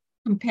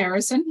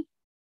 Comparison.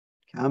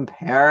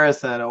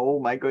 Oh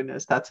my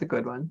goodness, that's a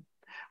good one.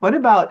 What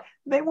about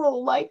they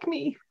won't like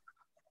me?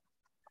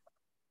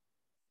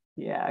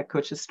 Yeah,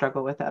 coaches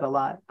struggle with that a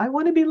lot. I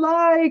want to be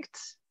liked.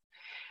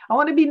 I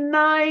want to be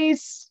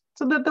nice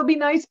so that they'll be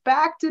nice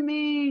back to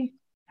me.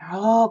 There are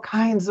all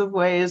kinds of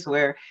ways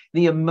where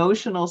the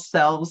emotional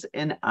selves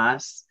in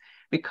us,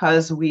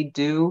 because we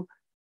do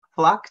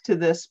flock to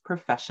this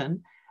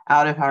profession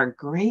out of our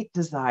great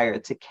desire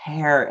to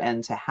care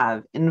and to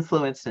have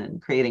influence in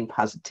creating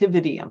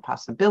positivity and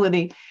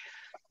possibility,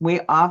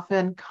 we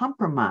often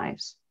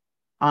compromise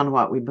on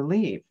what we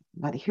believe.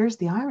 But here's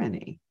the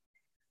irony.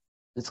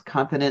 It's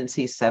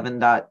competency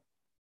 7.2,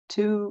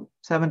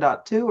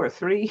 7.2 or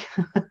 3,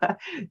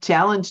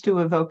 challenge to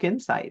evoke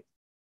insight.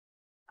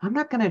 I'm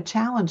not going to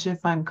challenge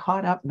if I'm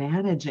caught up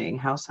managing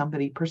how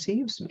somebody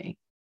perceives me.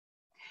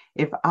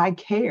 If I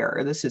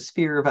care, this is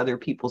fear of other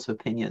people's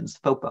opinions,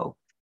 FOPO.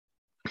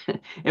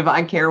 If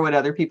I care what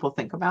other people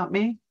think about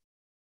me,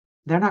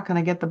 they're not going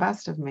to get the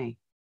best of me.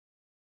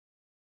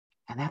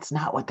 And that's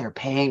not what they're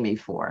paying me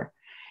for.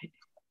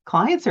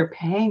 Clients are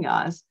paying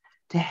us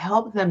to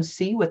help them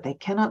see what they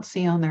cannot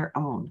see on their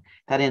own,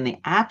 that in the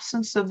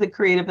absence of the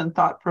creative and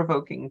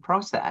thought-provoking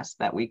process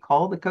that we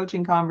call the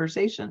coaching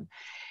conversation,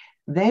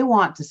 they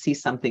want to see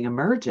something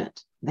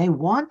emergent. They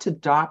want to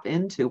drop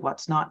into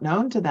what's not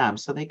known to them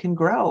so they can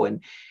grow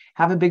and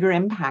have a bigger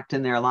impact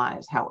in their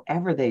lives,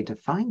 however they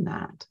define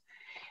that.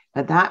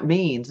 But that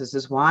means this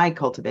is why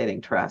cultivating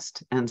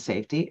trust and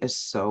safety is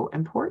so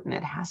important.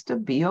 It has to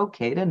be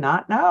okay to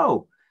not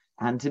know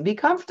and to be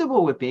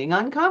comfortable with being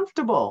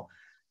uncomfortable.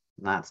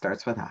 And that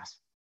starts with us.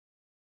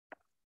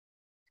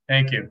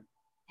 Thank you.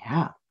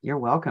 Yeah, you're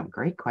welcome.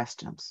 Great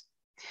questions.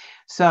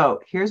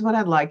 So here's what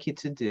I'd like you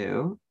to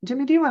do.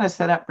 Jimmy, do you want to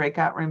set up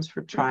breakout rooms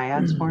for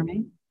triads for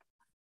me?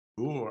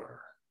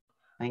 Sure.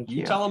 Thank you.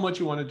 You tell them what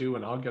you want to do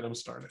and I'll get them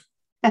started.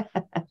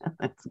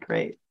 That's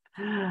great.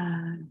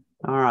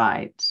 All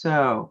right.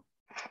 So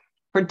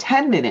for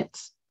 10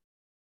 minutes,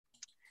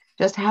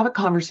 just have a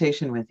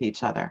conversation with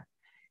each other.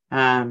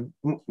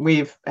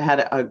 We've had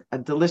a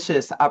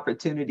delicious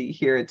opportunity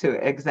here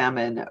to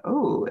examine,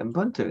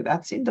 Ubuntu,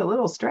 that seemed a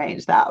little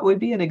strange. That would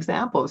be an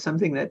example of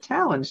something that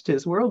challenged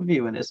his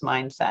worldview and his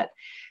mindset.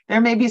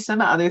 There may be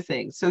some other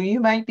things. So you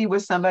might be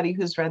with somebody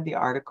who's read the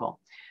article.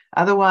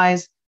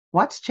 Otherwise,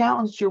 what's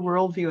challenged your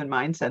worldview and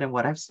mindset and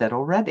what I've said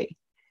already?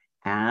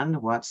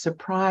 And what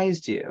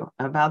surprised you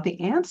about the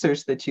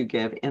answers that you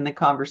give in the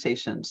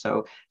conversation?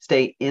 So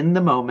stay in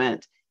the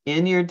moment,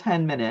 in your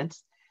 10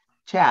 minutes,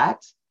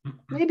 chat.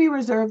 Maybe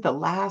reserve the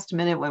last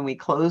minute when we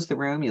close the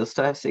room. You'll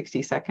still have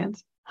 60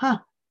 seconds.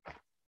 That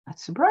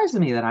surprised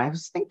me that I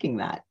was thinking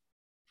that.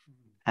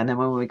 And then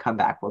when we come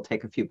back, we'll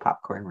take a few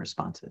popcorn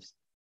responses.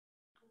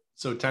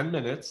 So 10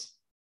 minutes.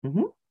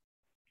 Mm-hmm.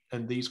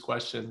 And these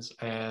questions.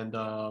 And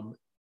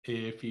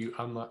if you,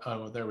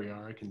 there we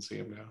are. I can see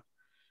them now.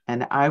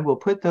 And I will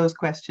put those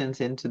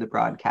questions into the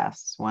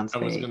broadcasts once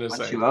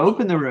you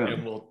open the room.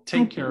 And we'll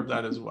take care of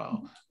that as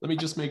well. Let me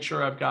just make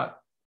sure I've got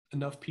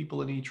enough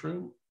people in each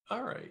room.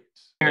 All right.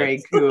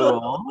 Very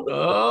cool.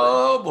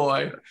 Oh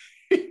boy.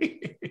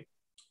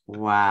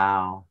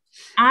 Wow.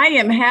 I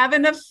am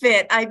having a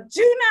fit. I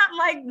do not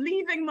like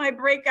leaving my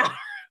breakout.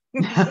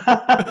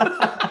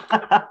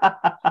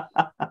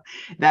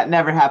 That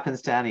never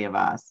happens to any of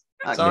us.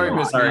 Sorry,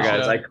 Miss Sorry,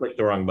 guys, I clicked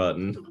the wrong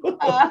button.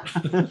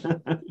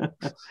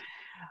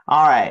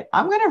 All right,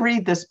 I'm going to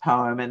read this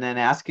poem and then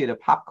ask you to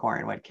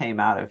popcorn what came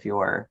out of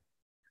your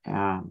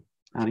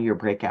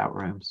breakout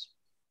rooms.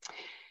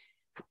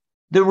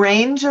 The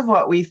range of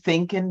what we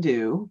think and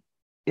do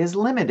is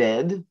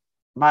limited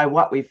by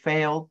what we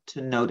fail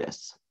to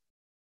notice.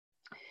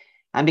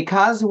 And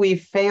because we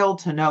fail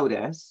to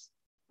notice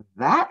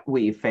that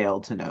we fail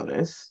to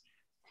notice,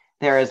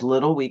 there is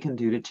little we can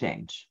do to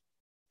change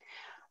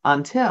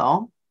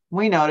until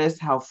we notice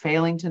how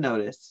failing to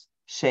notice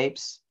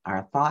shapes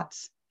our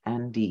thoughts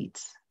and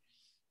deeds.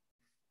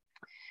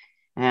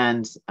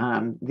 And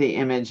the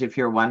image, if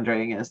you're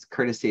wondering, is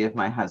courtesy of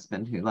my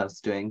husband, who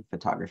loves doing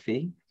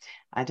photography.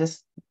 I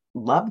just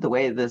love the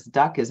way this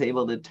duck is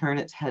able to turn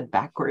its head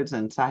backwards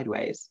and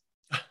sideways.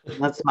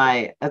 That's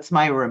my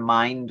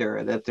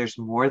reminder that there's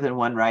more than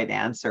one right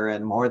answer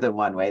and more than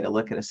one way to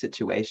look at a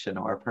situation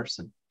or a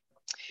person.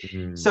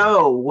 Mm-hmm.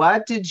 So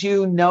what did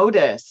you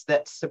notice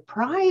that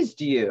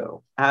surprised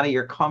you out of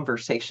your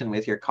conversation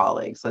with your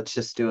colleagues? Let's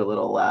just do a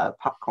little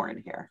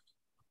popcorn here.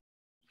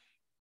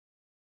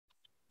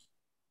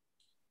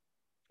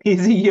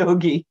 He's a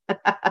yogi.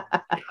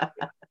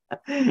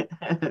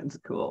 That's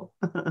cool.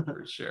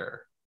 For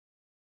sure.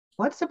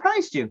 What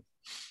surprised you?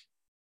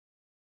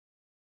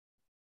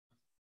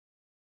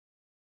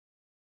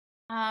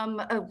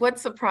 What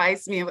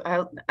surprised me,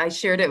 I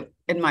shared it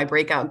in my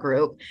breakout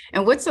group,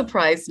 and what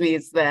surprised me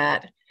is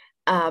that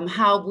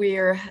how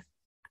we're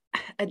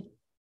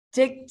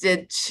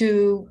addicted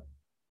to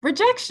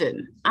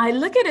rejection. I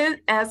look at it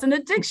as an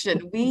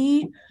addiction.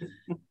 We're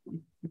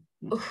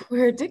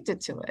addicted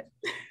to it.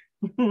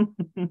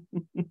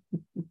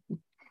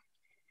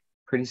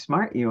 Pretty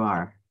smart you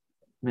are,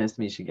 Miss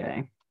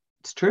Michige.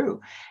 It's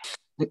true.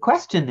 The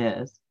question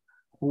is,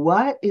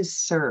 what is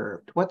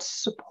served? What's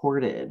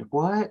supported?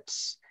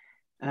 What's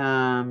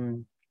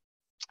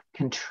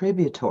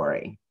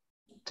contributory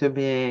to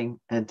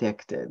being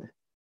addicted?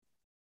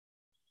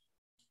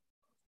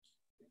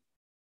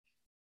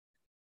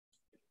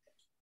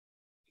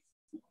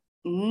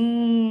 Your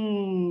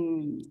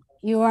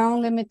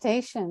own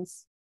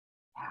limitations.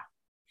 Yeah,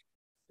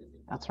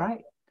 that's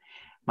right.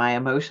 My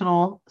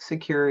emotional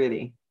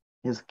security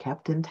is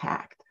kept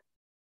intact.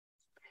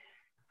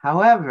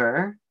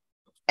 However,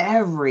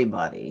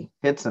 everybody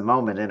hits a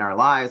moment in our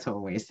lives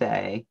when we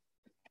say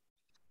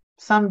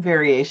some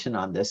variation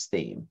on this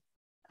theme.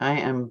 I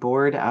am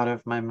bored out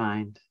of my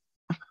mind.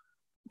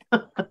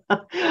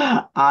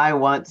 I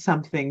want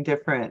something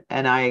different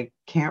and I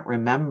can't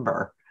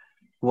remember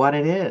what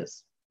it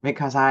is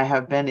because I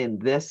have been in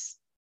this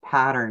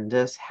pattern,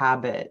 this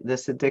habit,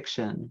 this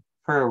addiction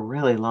for a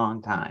really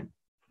long time.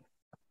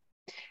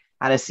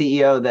 I had a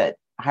CEO that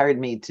hired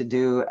me to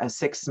do a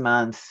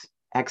 6-month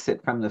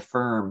exit from the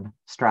firm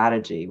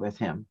strategy with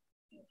him.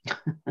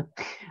 And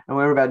we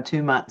were about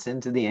 2 months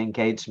into the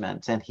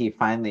engagement. And he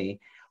finally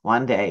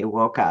one day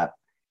woke up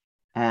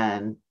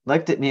and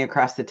looked at me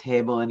across the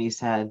table and he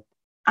said,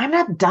 "I'm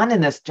not done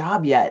in this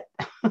job yet."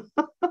 I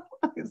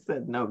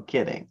said, "No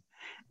kidding."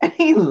 And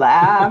he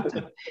laughed.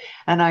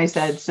 And I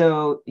said,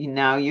 "So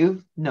now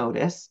you've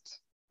noticed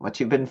what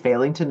you've been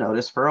failing to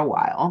notice for a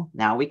while.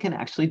 Now we can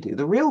actually do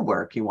the real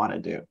work you want to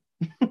do."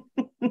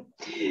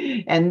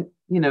 And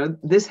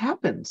this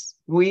happens.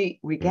 We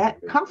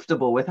get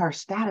comfortable with our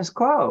status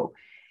quo,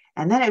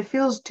 and then it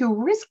feels too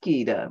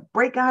risky to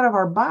break out of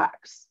our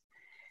box.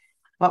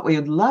 What we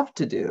would love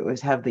to do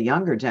is have the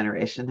younger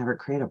generation never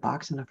create a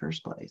box in the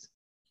first place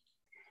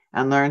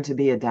and learn to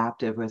be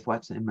adaptive with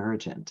what's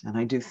emergent. And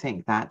I do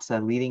think that's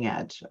a leading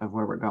edge of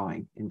where we're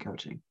going in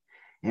coaching.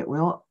 It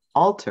will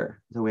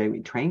alter the way we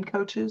train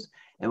coaches.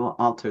 It will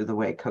alter the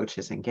way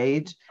coaches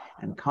engage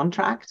and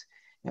contract.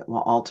 It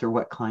will alter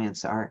what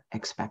clients are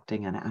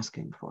expecting and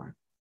asking for.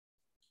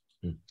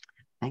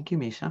 Thank you,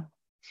 Misha.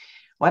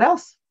 What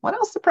else? What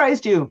else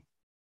surprised you?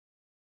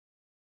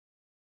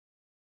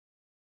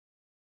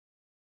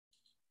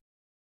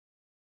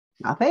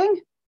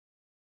 Nothing?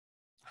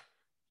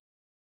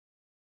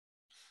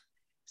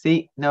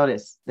 See,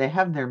 notice they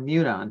have their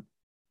mute on.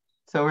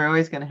 So we're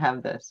always going to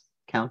have this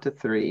count to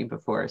 3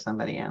 before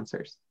somebody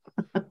answers.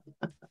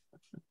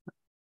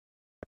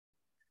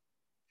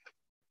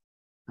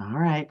 All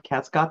right,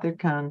 cat's got their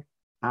tongue.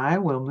 I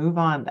will move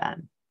on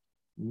then.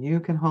 You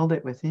can hold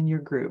it within your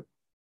group.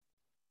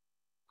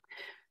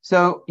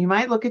 So you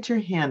might look at your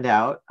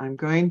handout. I'm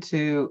going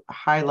to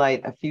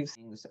highlight a few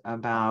things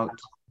about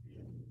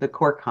the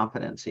core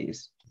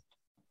competencies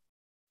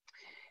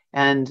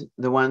and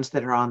the ones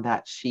that are on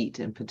that sheet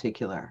in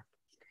particular.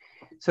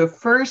 So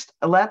first,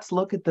 let's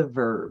look at the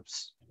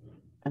verbs.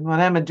 And what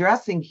I'm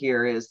addressing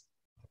here is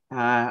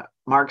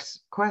Mark's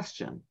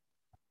question.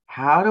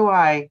 How do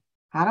I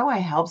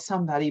help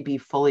somebody be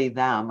fully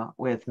them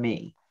with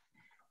me?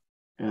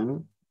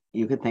 And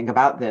you could think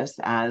about this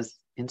as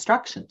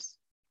instructions.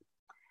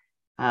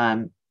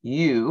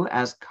 You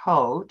as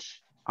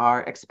coach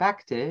are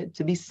expected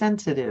to be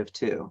sensitive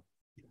to,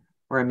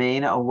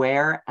 remain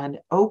aware and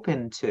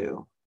open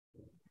to,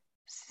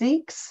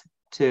 seeks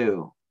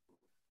to,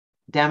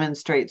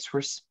 demonstrates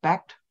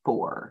respect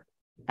for,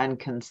 and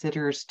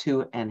considers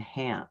to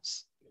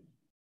enhance.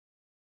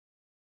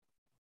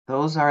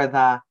 Those are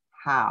the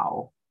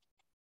how.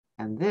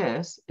 And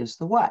this is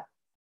the what.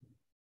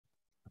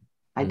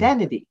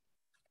 Identity,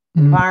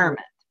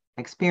 environment,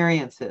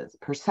 experiences,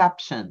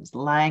 perceptions,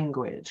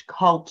 language,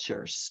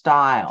 culture,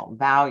 style,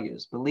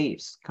 values,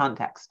 beliefs,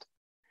 context.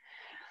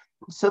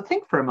 So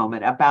think for a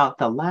moment about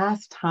the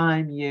last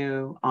time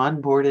you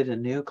onboarded a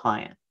new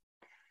client.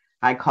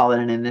 I call it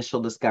an initial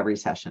discovery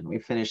session. We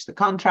finished the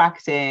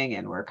contracting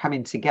and we're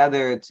coming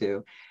together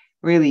to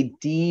really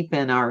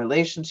deepen our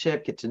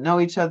relationship, get to know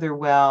each other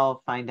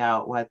well, find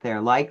out what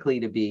they're likely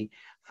to be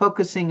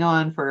focusing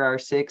on for our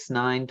 6,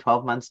 9,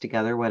 12 months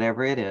together,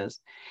 whatever it is.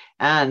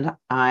 And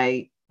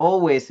I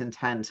always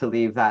intend to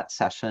leave that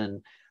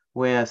session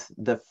with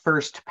the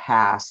first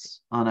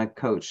pass on a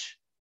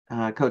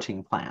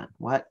coaching plan.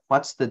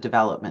 What's the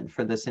development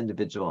for this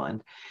individual,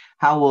 and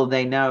how will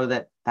they know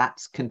that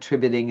that's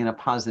contributing in a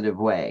positive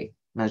way?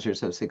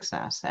 Measures of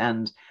success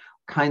and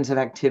kinds of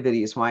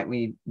activities might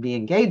we be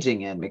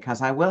engaging in,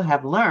 because I will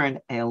have learned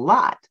a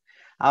lot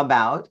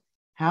about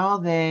how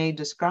they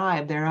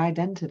describe their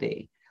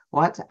identity,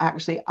 what's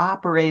actually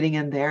operating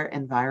in their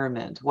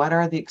environment, what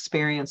are the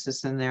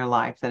experiences in their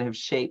life that have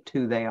shaped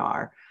who they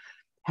are.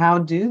 How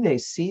do they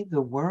see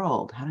the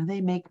world? How do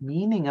they make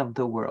meaning of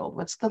the world?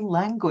 What's the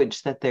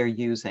language that they're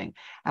using?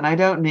 And I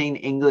don't mean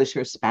English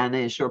or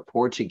Spanish or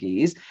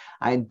Portuguese.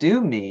 I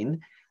do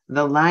mean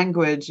the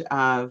language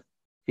of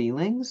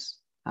feelings,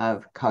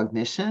 of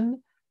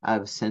cognition,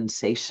 of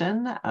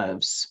sensation,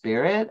 of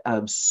spirit,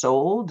 of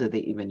soul. Do they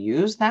even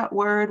use that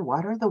word?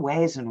 What are the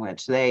ways in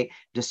which they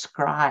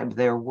describe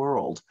their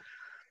world?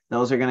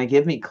 Those are going to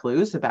give me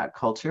clues about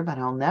culture, but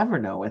I'll never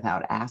know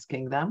without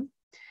asking them.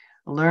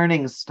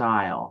 Learning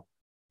style,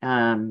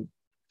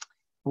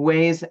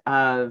 ways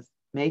of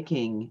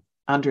making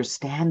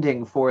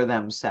understanding for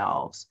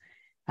themselves.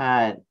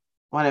 One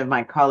of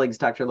my colleagues,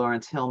 Dr.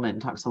 Lawrence Hillman,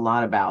 talks a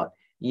lot about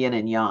yin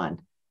and yang,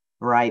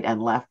 right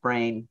and left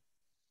brain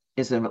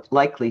is a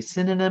likely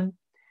synonym.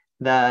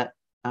 The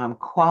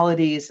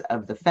qualities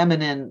of the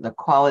feminine, the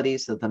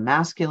qualities of the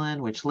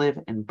masculine, which live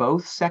in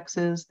both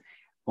sexes,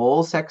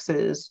 all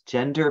sexes,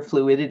 gender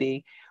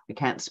fluidity. We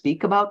can't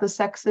speak about the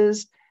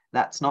sexes.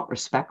 That's not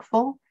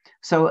respectful.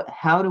 So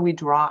how do we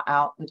draw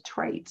out the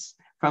traits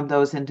from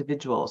those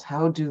individuals?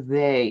 How do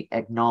they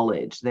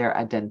acknowledge their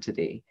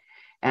identity?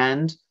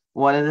 And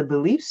what are the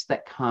beliefs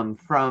that come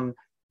from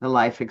the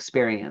life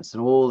experience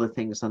and all the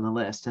things on the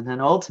list? And then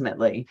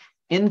ultimately,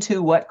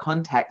 into what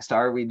context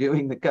are we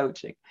doing the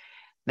coaching?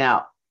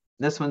 Now,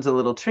 this one's a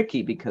little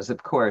tricky because,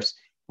 of course,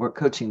 we're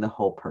coaching the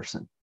whole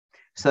person.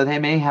 So they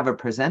may have a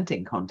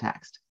presenting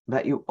context,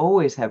 but you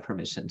always have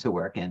permission to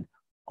work in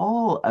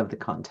all of the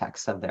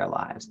contexts of their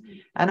lives.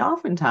 And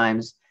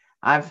oftentimes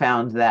I've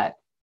found that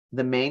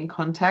the main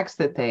context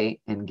that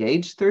they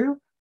engage through,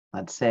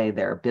 let's say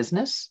their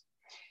business,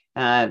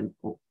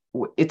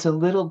 it's a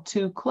little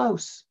too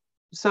close.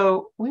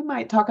 So we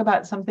might talk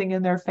about something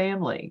in their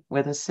family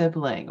with a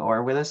sibling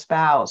or with a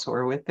spouse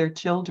or with their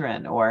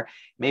children, or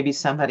maybe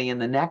somebody in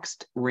the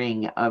next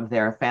ring of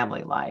their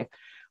family life,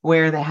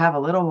 where they have a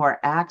little more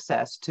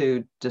access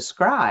to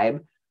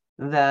describe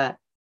the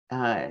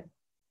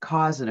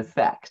cause and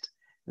effect,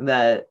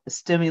 the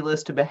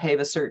stimulus to behave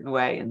a certain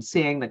way and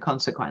seeing the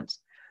consequence.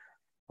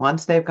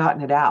 Once they've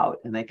gotten it out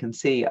and they can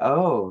see,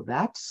 oh,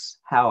 that's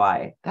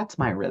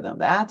my rhythm,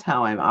 that's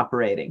how I'm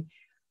operating,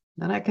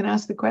 then I can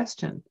ask the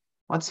question,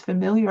 what's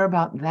familiar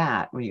about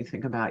that when you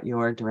think about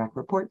your direct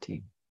report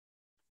team?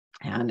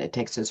 And it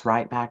takes us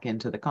right back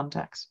into the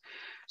context.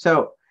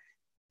 So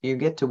you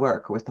get to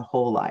work with the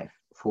whole life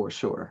for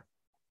sure.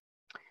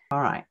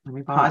 All right, let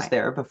me pause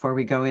there before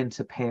we go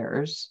into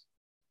pairs.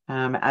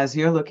 As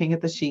you're looking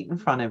at the sheet in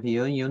front of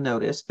you, you'll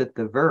notice that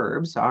the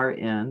verbs are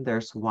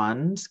there's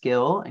 1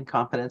 skill in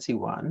competency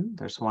 1,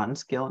 there's 1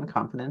 skill in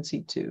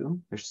competency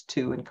 2, there's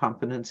 2 in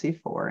competency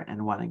 4,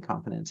 and 1 in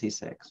competency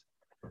 6.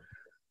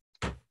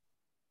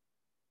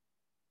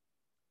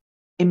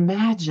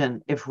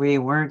 Imagine if we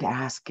weren't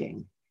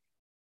asking,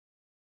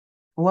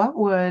 what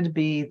would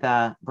be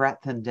the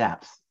breadth and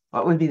depth?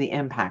 What would be the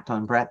impact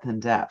on breadth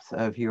and depth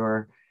of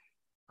your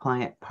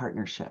client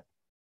partnership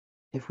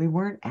if we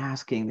weren't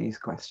asking these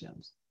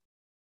questions?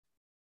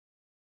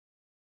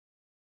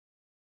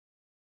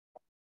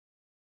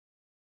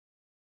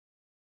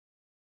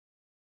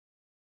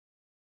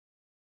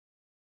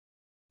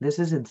 This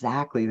is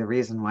exactly the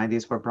reason why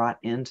these were brought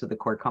into the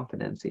core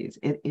competencies.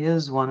 It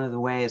is one of the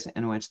ways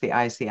in which the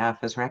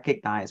ICF is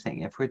recognizing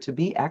if we're to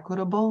be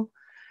equitable,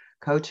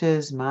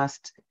 coaches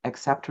must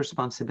accept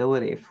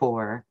responsibility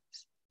for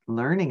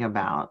learning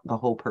about the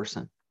whole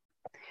person.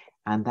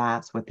 And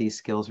that's what these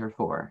skills are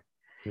for.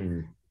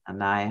 Mm.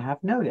 And I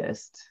have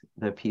noticed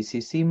the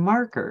PCC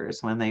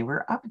markers, when they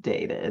were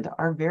updated,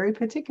 are very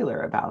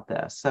particular about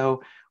this.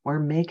 So we're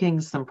making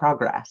some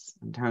progress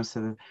in terms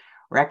of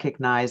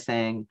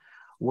recognizing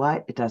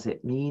what does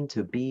it mean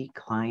to be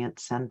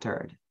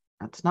client-centered.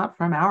 That's not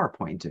from our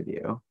point of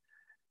view.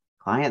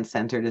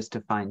 Client-centered is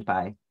defined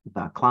by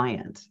the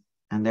client.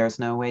 And there's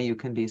no way you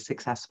can be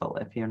successful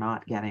if you're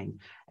not getting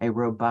a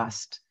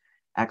robust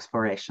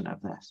exploration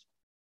of this.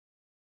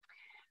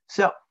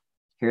 So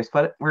here's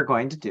what we're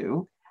going to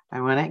do. I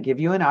want to give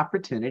you an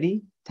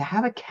opportunity to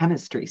have a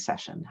chemistry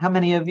session. How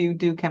many of you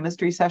do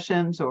chemistry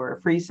sessions or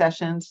free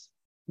sessions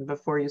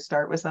before you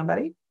start with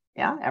somebody?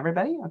 Yeah,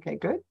 everybody? Okay,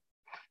 good.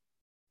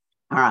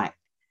 All right.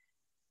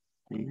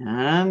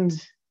 And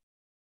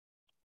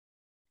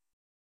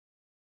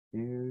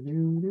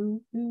here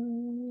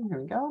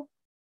we go.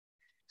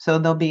 So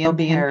they'll be in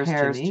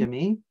pairs,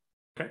 Jimmy.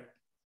 Okay.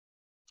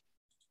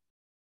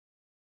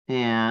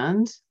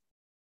 And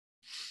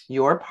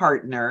your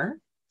partner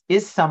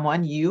is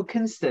someone you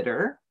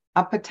consider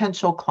a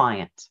potential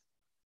client.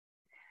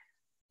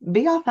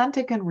 Be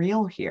authentic and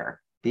real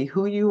here. Be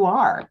who you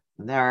are.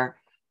 They're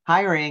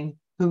hiring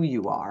who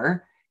you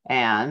are.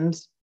 And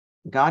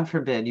God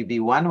forbid you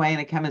be one way in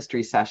a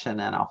chemistry session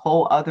and a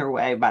whole other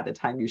way by the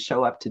time you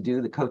show up to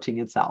do the coaching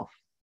itself.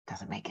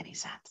 Doesn't make any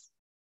sense.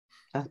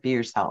 Just be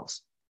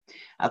yourselves.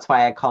 That's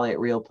why I call it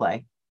real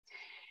play.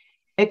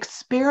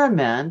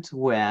 Experiment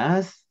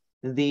with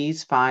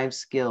these 5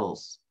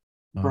 skills.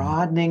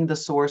 Broadening the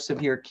source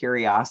of your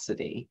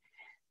curiosity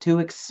to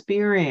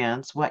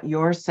experience what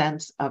your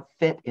sense of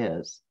fit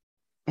is.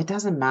 It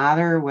doesn't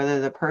matter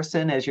whether the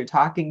person, as you're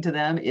talking to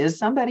them, is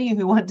somebody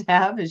you want to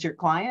have as your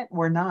client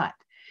or not.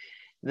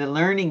 The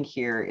learning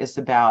here is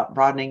about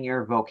broadening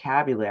your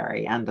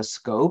vocabulary and the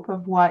scope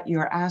of what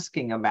you're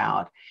asking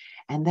about,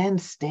 and then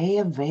stay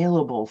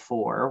available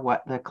for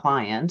what the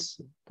client,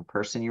 the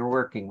person you're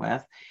working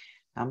with,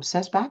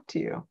 says back to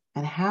you,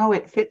 and how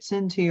it fits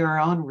into your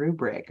own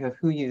rubric of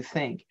who you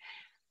think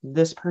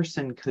this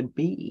person could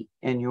be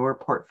in your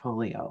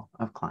portfolio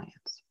of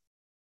clients.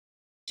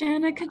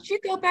 Jana, could you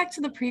go back to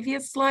the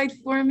previous slide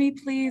for me,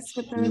 please?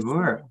 With those?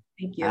 Sure.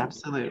 Thank you.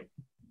 Absolutely.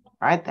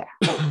 Right there.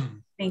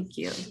 Thank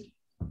you.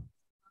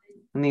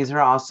 And these are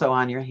also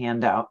on your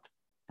handout.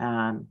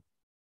 And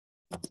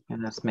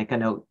let's make a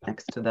note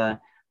next to the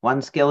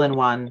 1 skill in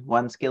 1,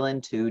 1 skill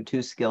in 2,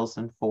 2 skills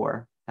in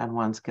 4, and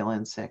 1 skill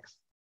in 6.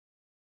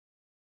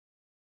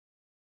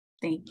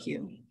 Thank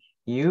you.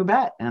 You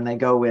bet. And they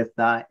go with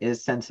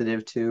is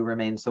sensitive to,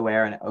 remains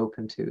aware and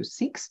open to,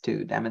 seeks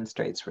to,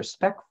 demonstrates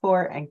respect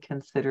for, and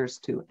considers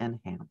to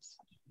enhance.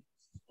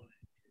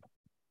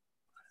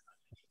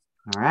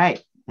 All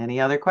right.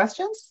 Any other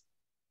questions?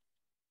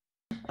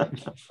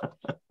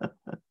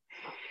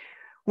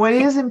 What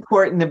is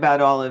important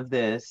about all of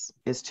this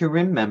is to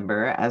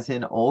remember, as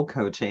in all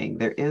coaching,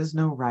 there is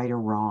no right or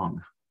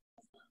wrong.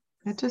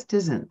 It just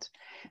isn't.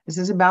 This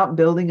is about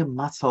building a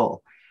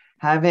muscle,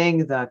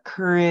 having the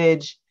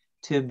courage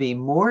to be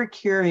more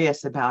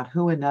curious about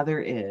who another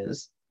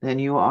is than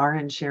you are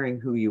in sharing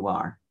who you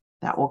are.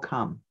 That will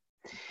come.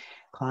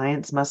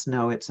 Clients must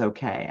know it's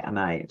okay. And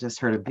I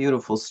just heard a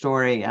beautiful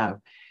story of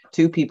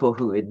 2 people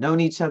who had known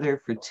each other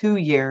for 2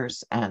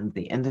 years, and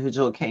the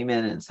individual came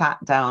in and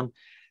sat down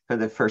for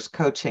the first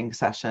coaching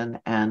session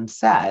and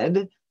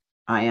said,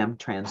 "I am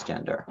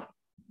transgender."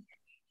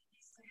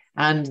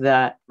 And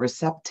that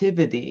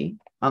receptivity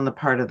on the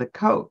part of the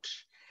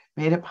coach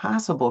made it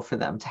possible for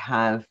them to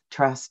have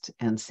trust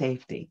and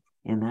safety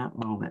in that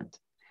moment.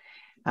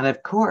 And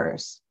of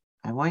course,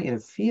 I want you to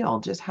feel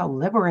just how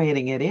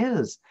liberating it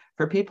is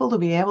for people to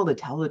be able to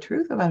tell the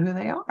truth about who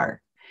they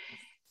are,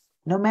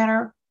 no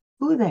matter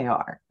who they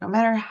are, no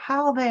matter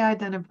how they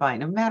identify,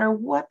 no matter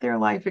what their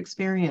life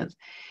experience.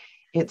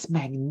 It's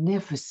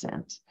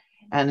magnificent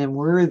and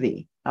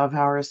worthy of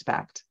our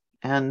respect.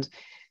 And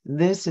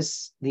this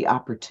is the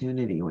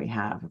opportunity we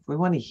have. If we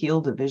want to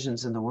heal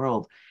divisions in the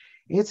world,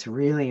 it's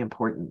really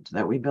important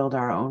that we build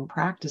our own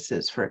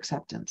practices for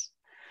acceptance.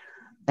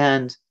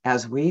 And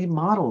as we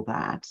model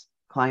that,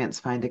 clients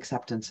find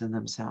acceptance in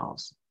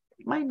themselves.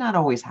 It might not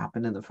always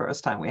happen in the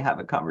first time we have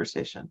a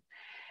conversation.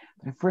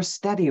 But if we're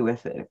steady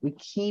with it, if we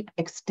keep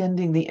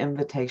extending the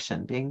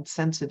invitation, being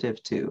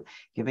sensitive to,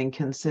 giving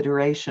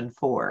consideration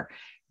for,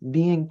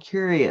 being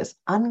curious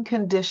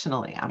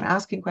unconditionally, I'm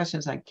asking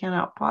questions I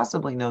cannot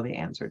possibly know the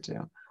answer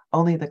to,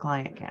 only the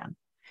client can,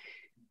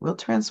 we'll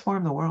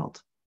transform the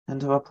world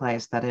into a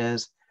place that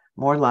is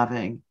more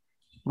loving,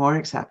 more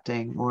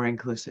accepting, more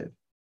inclusive.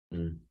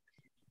 Mm.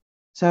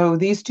 So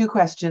these 2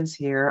 questions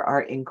here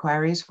are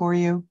inquiries for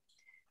you,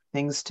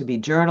 things to be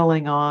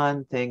journaling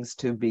on, things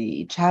to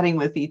be chatting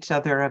with each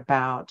other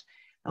about.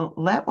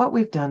 Let what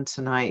we've done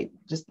tonight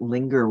just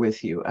linger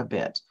with you a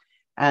bit,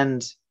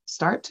 and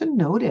start to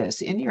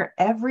notice in your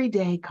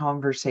everyday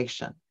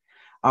conversation,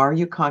 are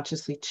you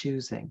consciously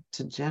choosing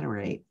to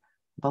generate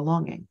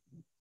belonging?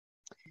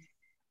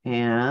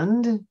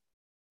 And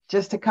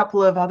just a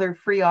couple of other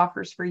free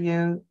offers for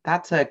you.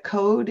 That's a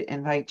code,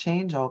 invite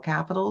change, all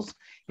capitals.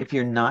 If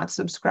you're not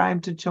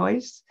subscribed to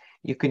Choice,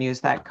 you can use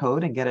that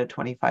code and get a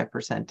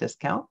 25%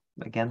 discount.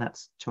 Again,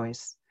 that's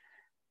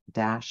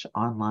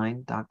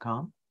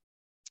choice-online.com.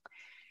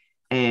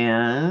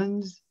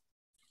 And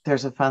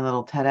there's a fun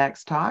little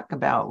TEDx talk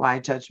about why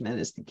judgment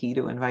is the key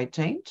to invite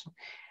change.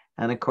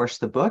 And of course,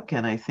 the book.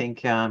 And I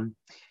think Jimmy's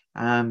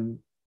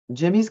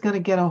going to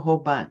get a whole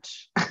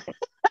bunch.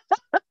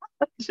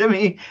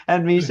 Jimmy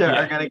and Misha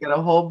are going to get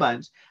a whole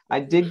bunch. I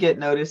did get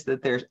notice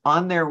that they're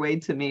on their way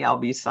to me. I'll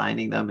be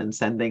signing them and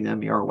sending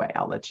them your way.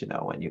 I'll let you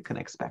know when you can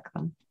expect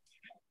them.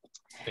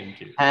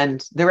 Thank you.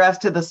 And the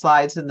rest of the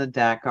slides in the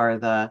deck are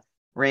the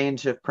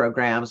range of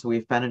programs.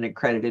 We've been an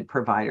accredited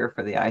provider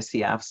for the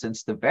ICF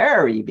since the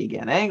very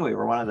beginning. We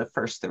were one of the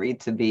first 3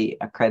 to be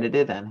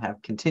accredited and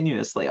have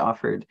continuously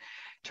offered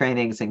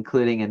trainings,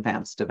 including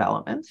advanced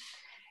development.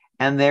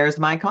 And there's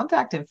my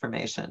contact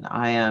information.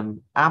 I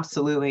am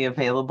absolutely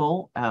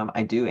available.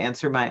 I do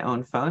answer my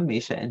own phone.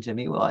 Misha and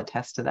Jimmy will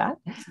attest to that.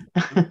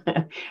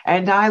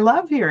 And I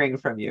love hearing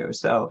from you.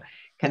 So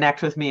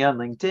connect with me on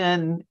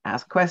LinkedIn,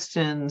 ask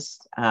questions.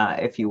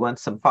 If you want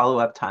some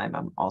follow-up time,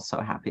 I'm also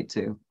happy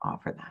to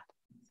offer that.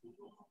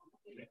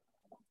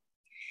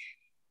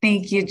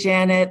 Thank you,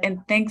 Janet. And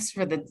thanks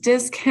for the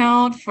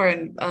discount for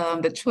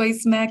the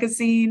Choice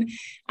magazine.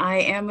 I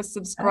am a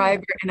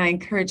subscriber and I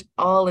encourage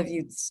all of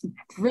you,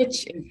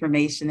 rich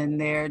information in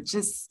there,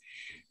 just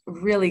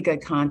really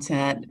good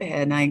content.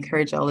 And I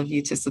encourage all of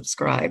you to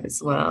subscribe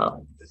as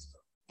well.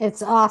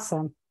 It's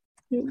awesome.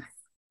 Thank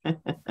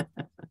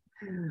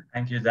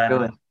you,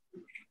 Janet.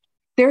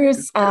 There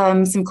is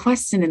some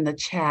question in the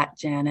chat,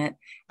 Janet,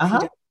 if you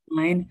don't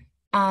mind.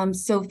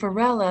 So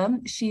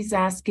Farella, she's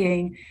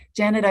asking,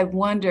 Janet, I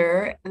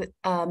wonder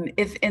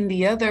if in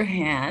the other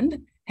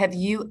hand, have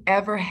you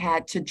ever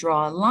had to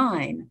draw a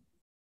line?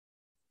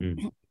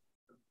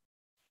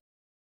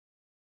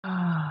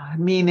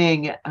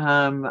 Meaning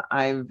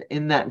I've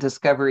in that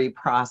discovery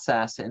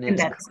process and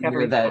it's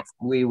clear that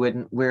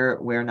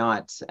we're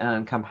not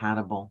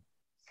compatible.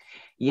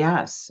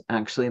 Yes,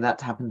 actually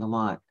that's happened a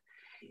lot.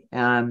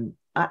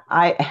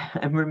 I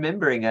am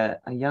remembering a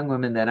young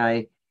woman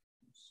that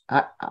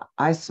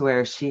I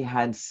swear she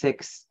had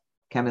 6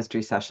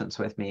 chemistry sessions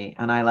with me,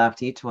 and I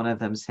left each one of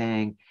them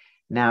saying,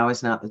 now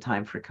is not the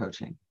time for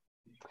coaching.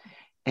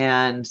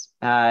 And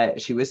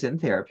she was in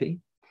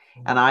therapy.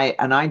 And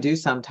I do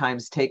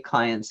sometimes take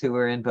clients who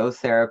are in both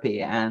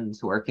therapy and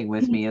working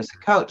with me as a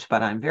coach,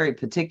 but I'm very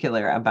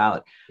particular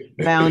about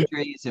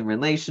boundaries and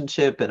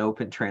relationship and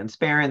open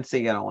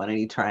transparency. I don't want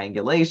any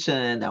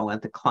triangulation. I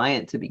want the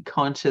client to be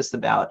conscious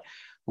about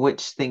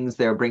which things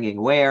they're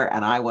bringing where,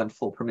 and I want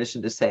full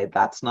permission to say,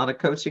 that's not a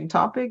coaching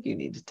topic. You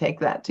need to take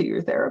that to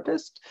your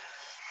therapist.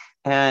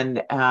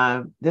 And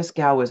this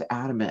gal was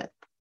adamant.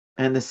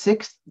 And the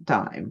 6th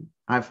time,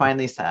 I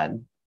finally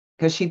said,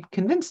 because she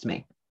convinced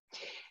me.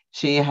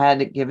 She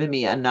had given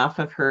me enough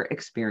of her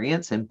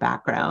experience and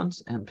background,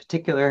 and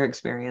particular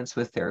experience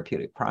with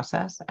therapeutic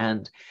process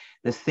and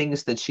the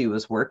things that she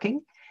was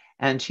working.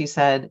 And she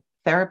said,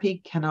 therapy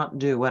cannot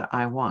do what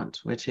I want,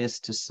 which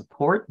is to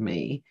support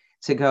me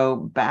to go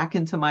back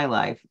into my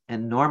life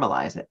and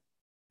normalize it.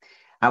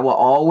 I will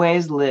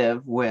always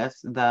live with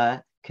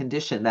the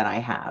condition that I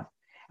have,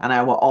 and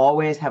I will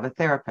always have a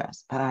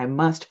therapist, but I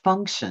must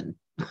function.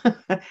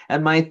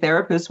 And my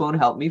therapist won't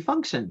help me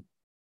function.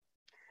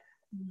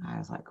 I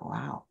was like,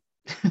 wow.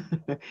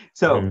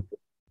 So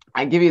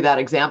I give you that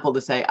example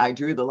to say I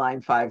drew the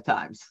line 5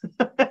 times.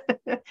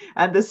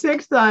 And the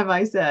 6th time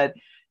I said,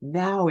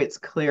 now it's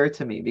clear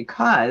to me,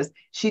 because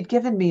she'd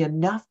given me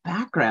enough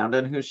background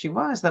on who she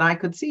was that I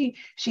could see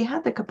she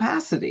had the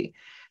capacity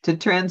to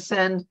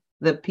transcend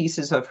the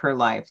pieces of her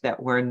life that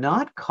were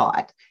not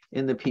caught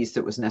in the piece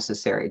that was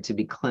necessary to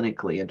be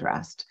clinically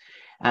addressed.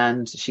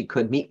 And she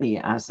could meet me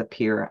as a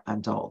peer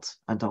adult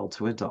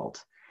to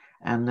adult.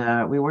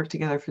 And we worked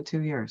together for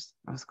 2 years.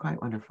 It was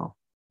quite wonderful.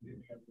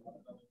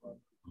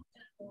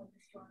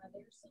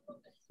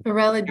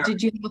 Farella,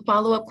 did you have a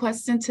follow-up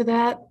question to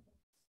that?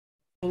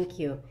 Thank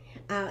you.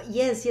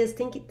 Yes,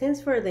 thank you. Thanks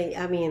for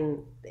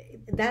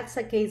that's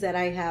a case that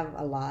I have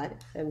a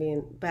lot.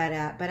 But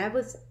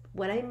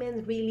what I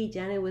meant really,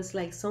 Janet, was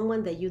like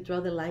someone that you draw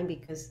the line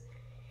because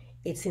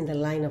it's in the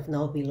line of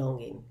not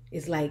belonging.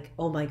 It's like,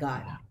 oh my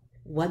God,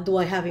 what do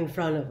I have in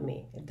front of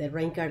me? The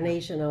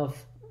reincarnation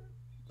of,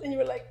 and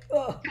you're like,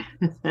 oh,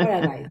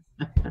 paradise.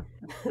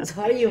 So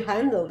how do you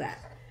handle that?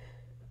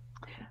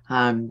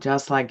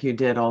 Just like you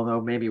did,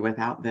 although maybe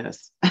without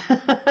this.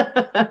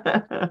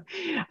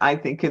 I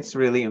think it's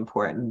really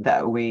important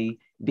that we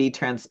be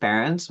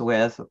transparent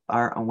with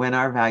when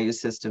our value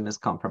system is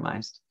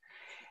compromised.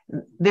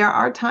 There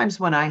are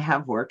times when I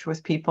have worked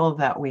with people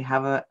that we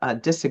have a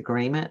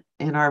disagreement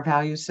in our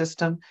value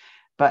system,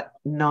 but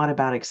not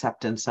about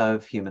acceptance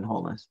of human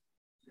wholeness.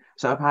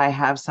 So if I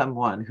have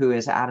someone who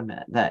is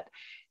adamant that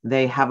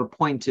they have a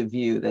point of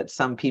view that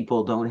some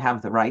people don't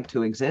have the right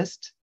to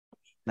exist,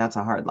 that's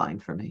a hard line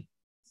for me.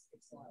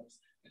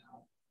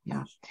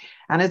 Yeah.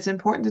 And it's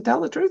important to tell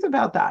the truth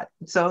about that.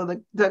 So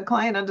the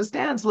client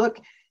understands, look,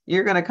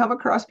 you're going to come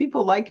across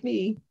people like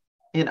me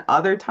in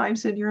other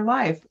times in your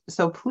life.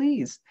 So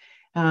please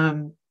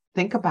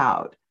think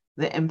about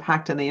the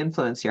impact and the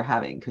influence you're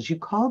having, because you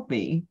called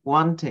me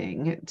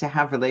wanting to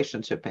have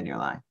relationship in your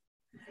life.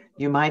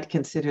 You might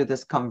consider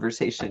this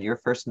conversation your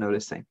first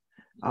noticing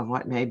of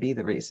what may be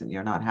the reason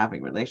you're not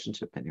having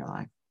relationship in your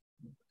life.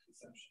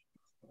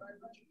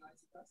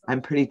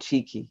 I'm pretty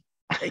cheeky.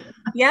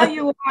 Yeah,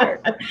 you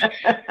are.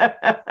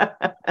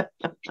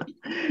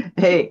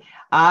 Hey,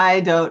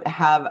 I don't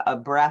have a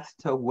breath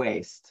to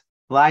waste.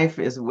 Life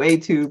is way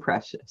too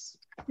precious.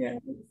 Yeah.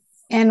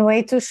 And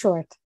way too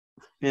short.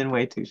 And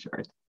way too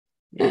short.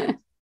 Yeah.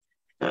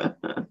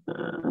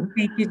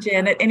 Thank you,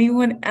 Janet.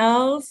 Anyone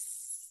else?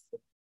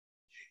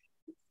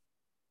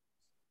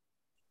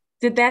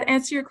 Did that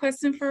answer your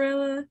question,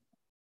 Farella?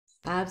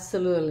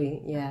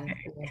 Absolutely. Yeah.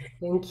 Yeah.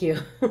 Thank you.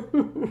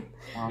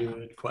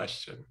 Good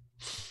question.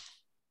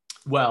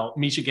 Well,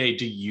 Misha Gay,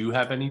 do you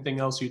have anything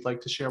else you'd like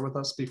to share with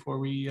us before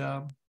we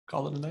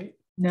call it a night?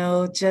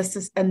 No,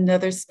 just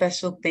another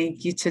special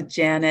thank you to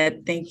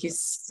Janet. Thank you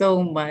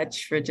so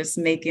much for just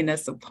making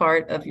us a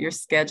part of your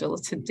schedule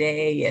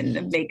today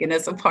and making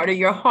us a part of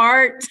your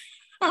heart.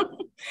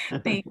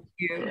 Thank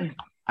you.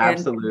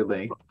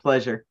 Absolutely.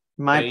 Pleasure.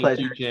 My pleasure. Thank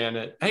you,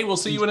 Janet. Hey, we'll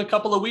see you in a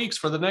couple of weeks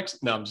for the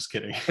next. No, I'm just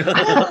kidding. Just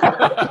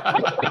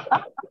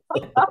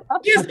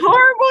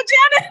horrible,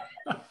 Janet.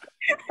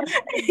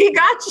 He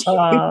got you.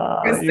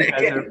 You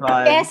guys are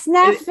fun. That's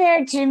not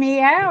fair,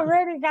 Jimmy. I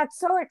already got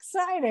so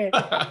excited.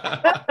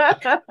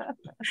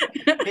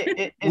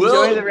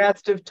 Enjoy the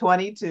rest of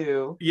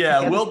 22.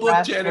 Yeah, we'll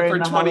book Janet for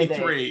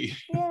 23.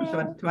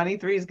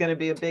 23 is going to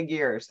be a big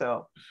year.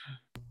 So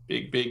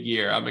big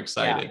year. I'm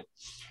excited. Yeah.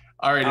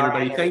 All right,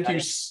 everybody. Thank you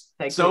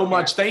so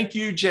much. Thank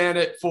you,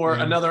 Janet, for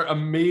another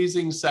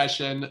amazing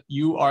session.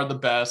 You are the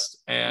best.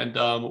 And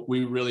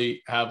we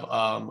really have,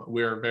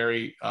 we're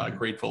very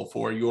grateful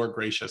for your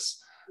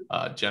gracious,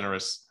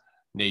 generous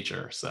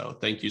nature. So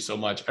thank you so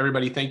much.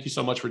 Everybody, thank you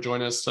so much for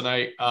joining us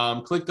tonight.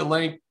 Click the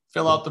link,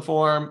 fill out the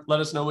form, let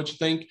us know what you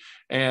think.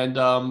 And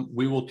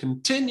we will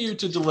continue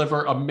to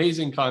deliver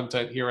amazing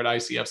content here at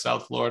ICF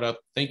South Florida.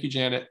 Thank you,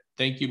 Janet.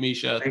 Thank you,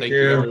 Misha. Thank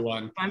you,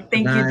 everyone.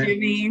 Thank you,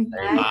 Jimmy. Bye.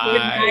 Good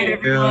night,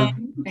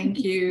 everyone. Thank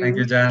you. Thank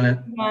you, Janet.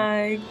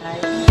 Bye.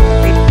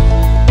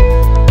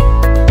 Bye.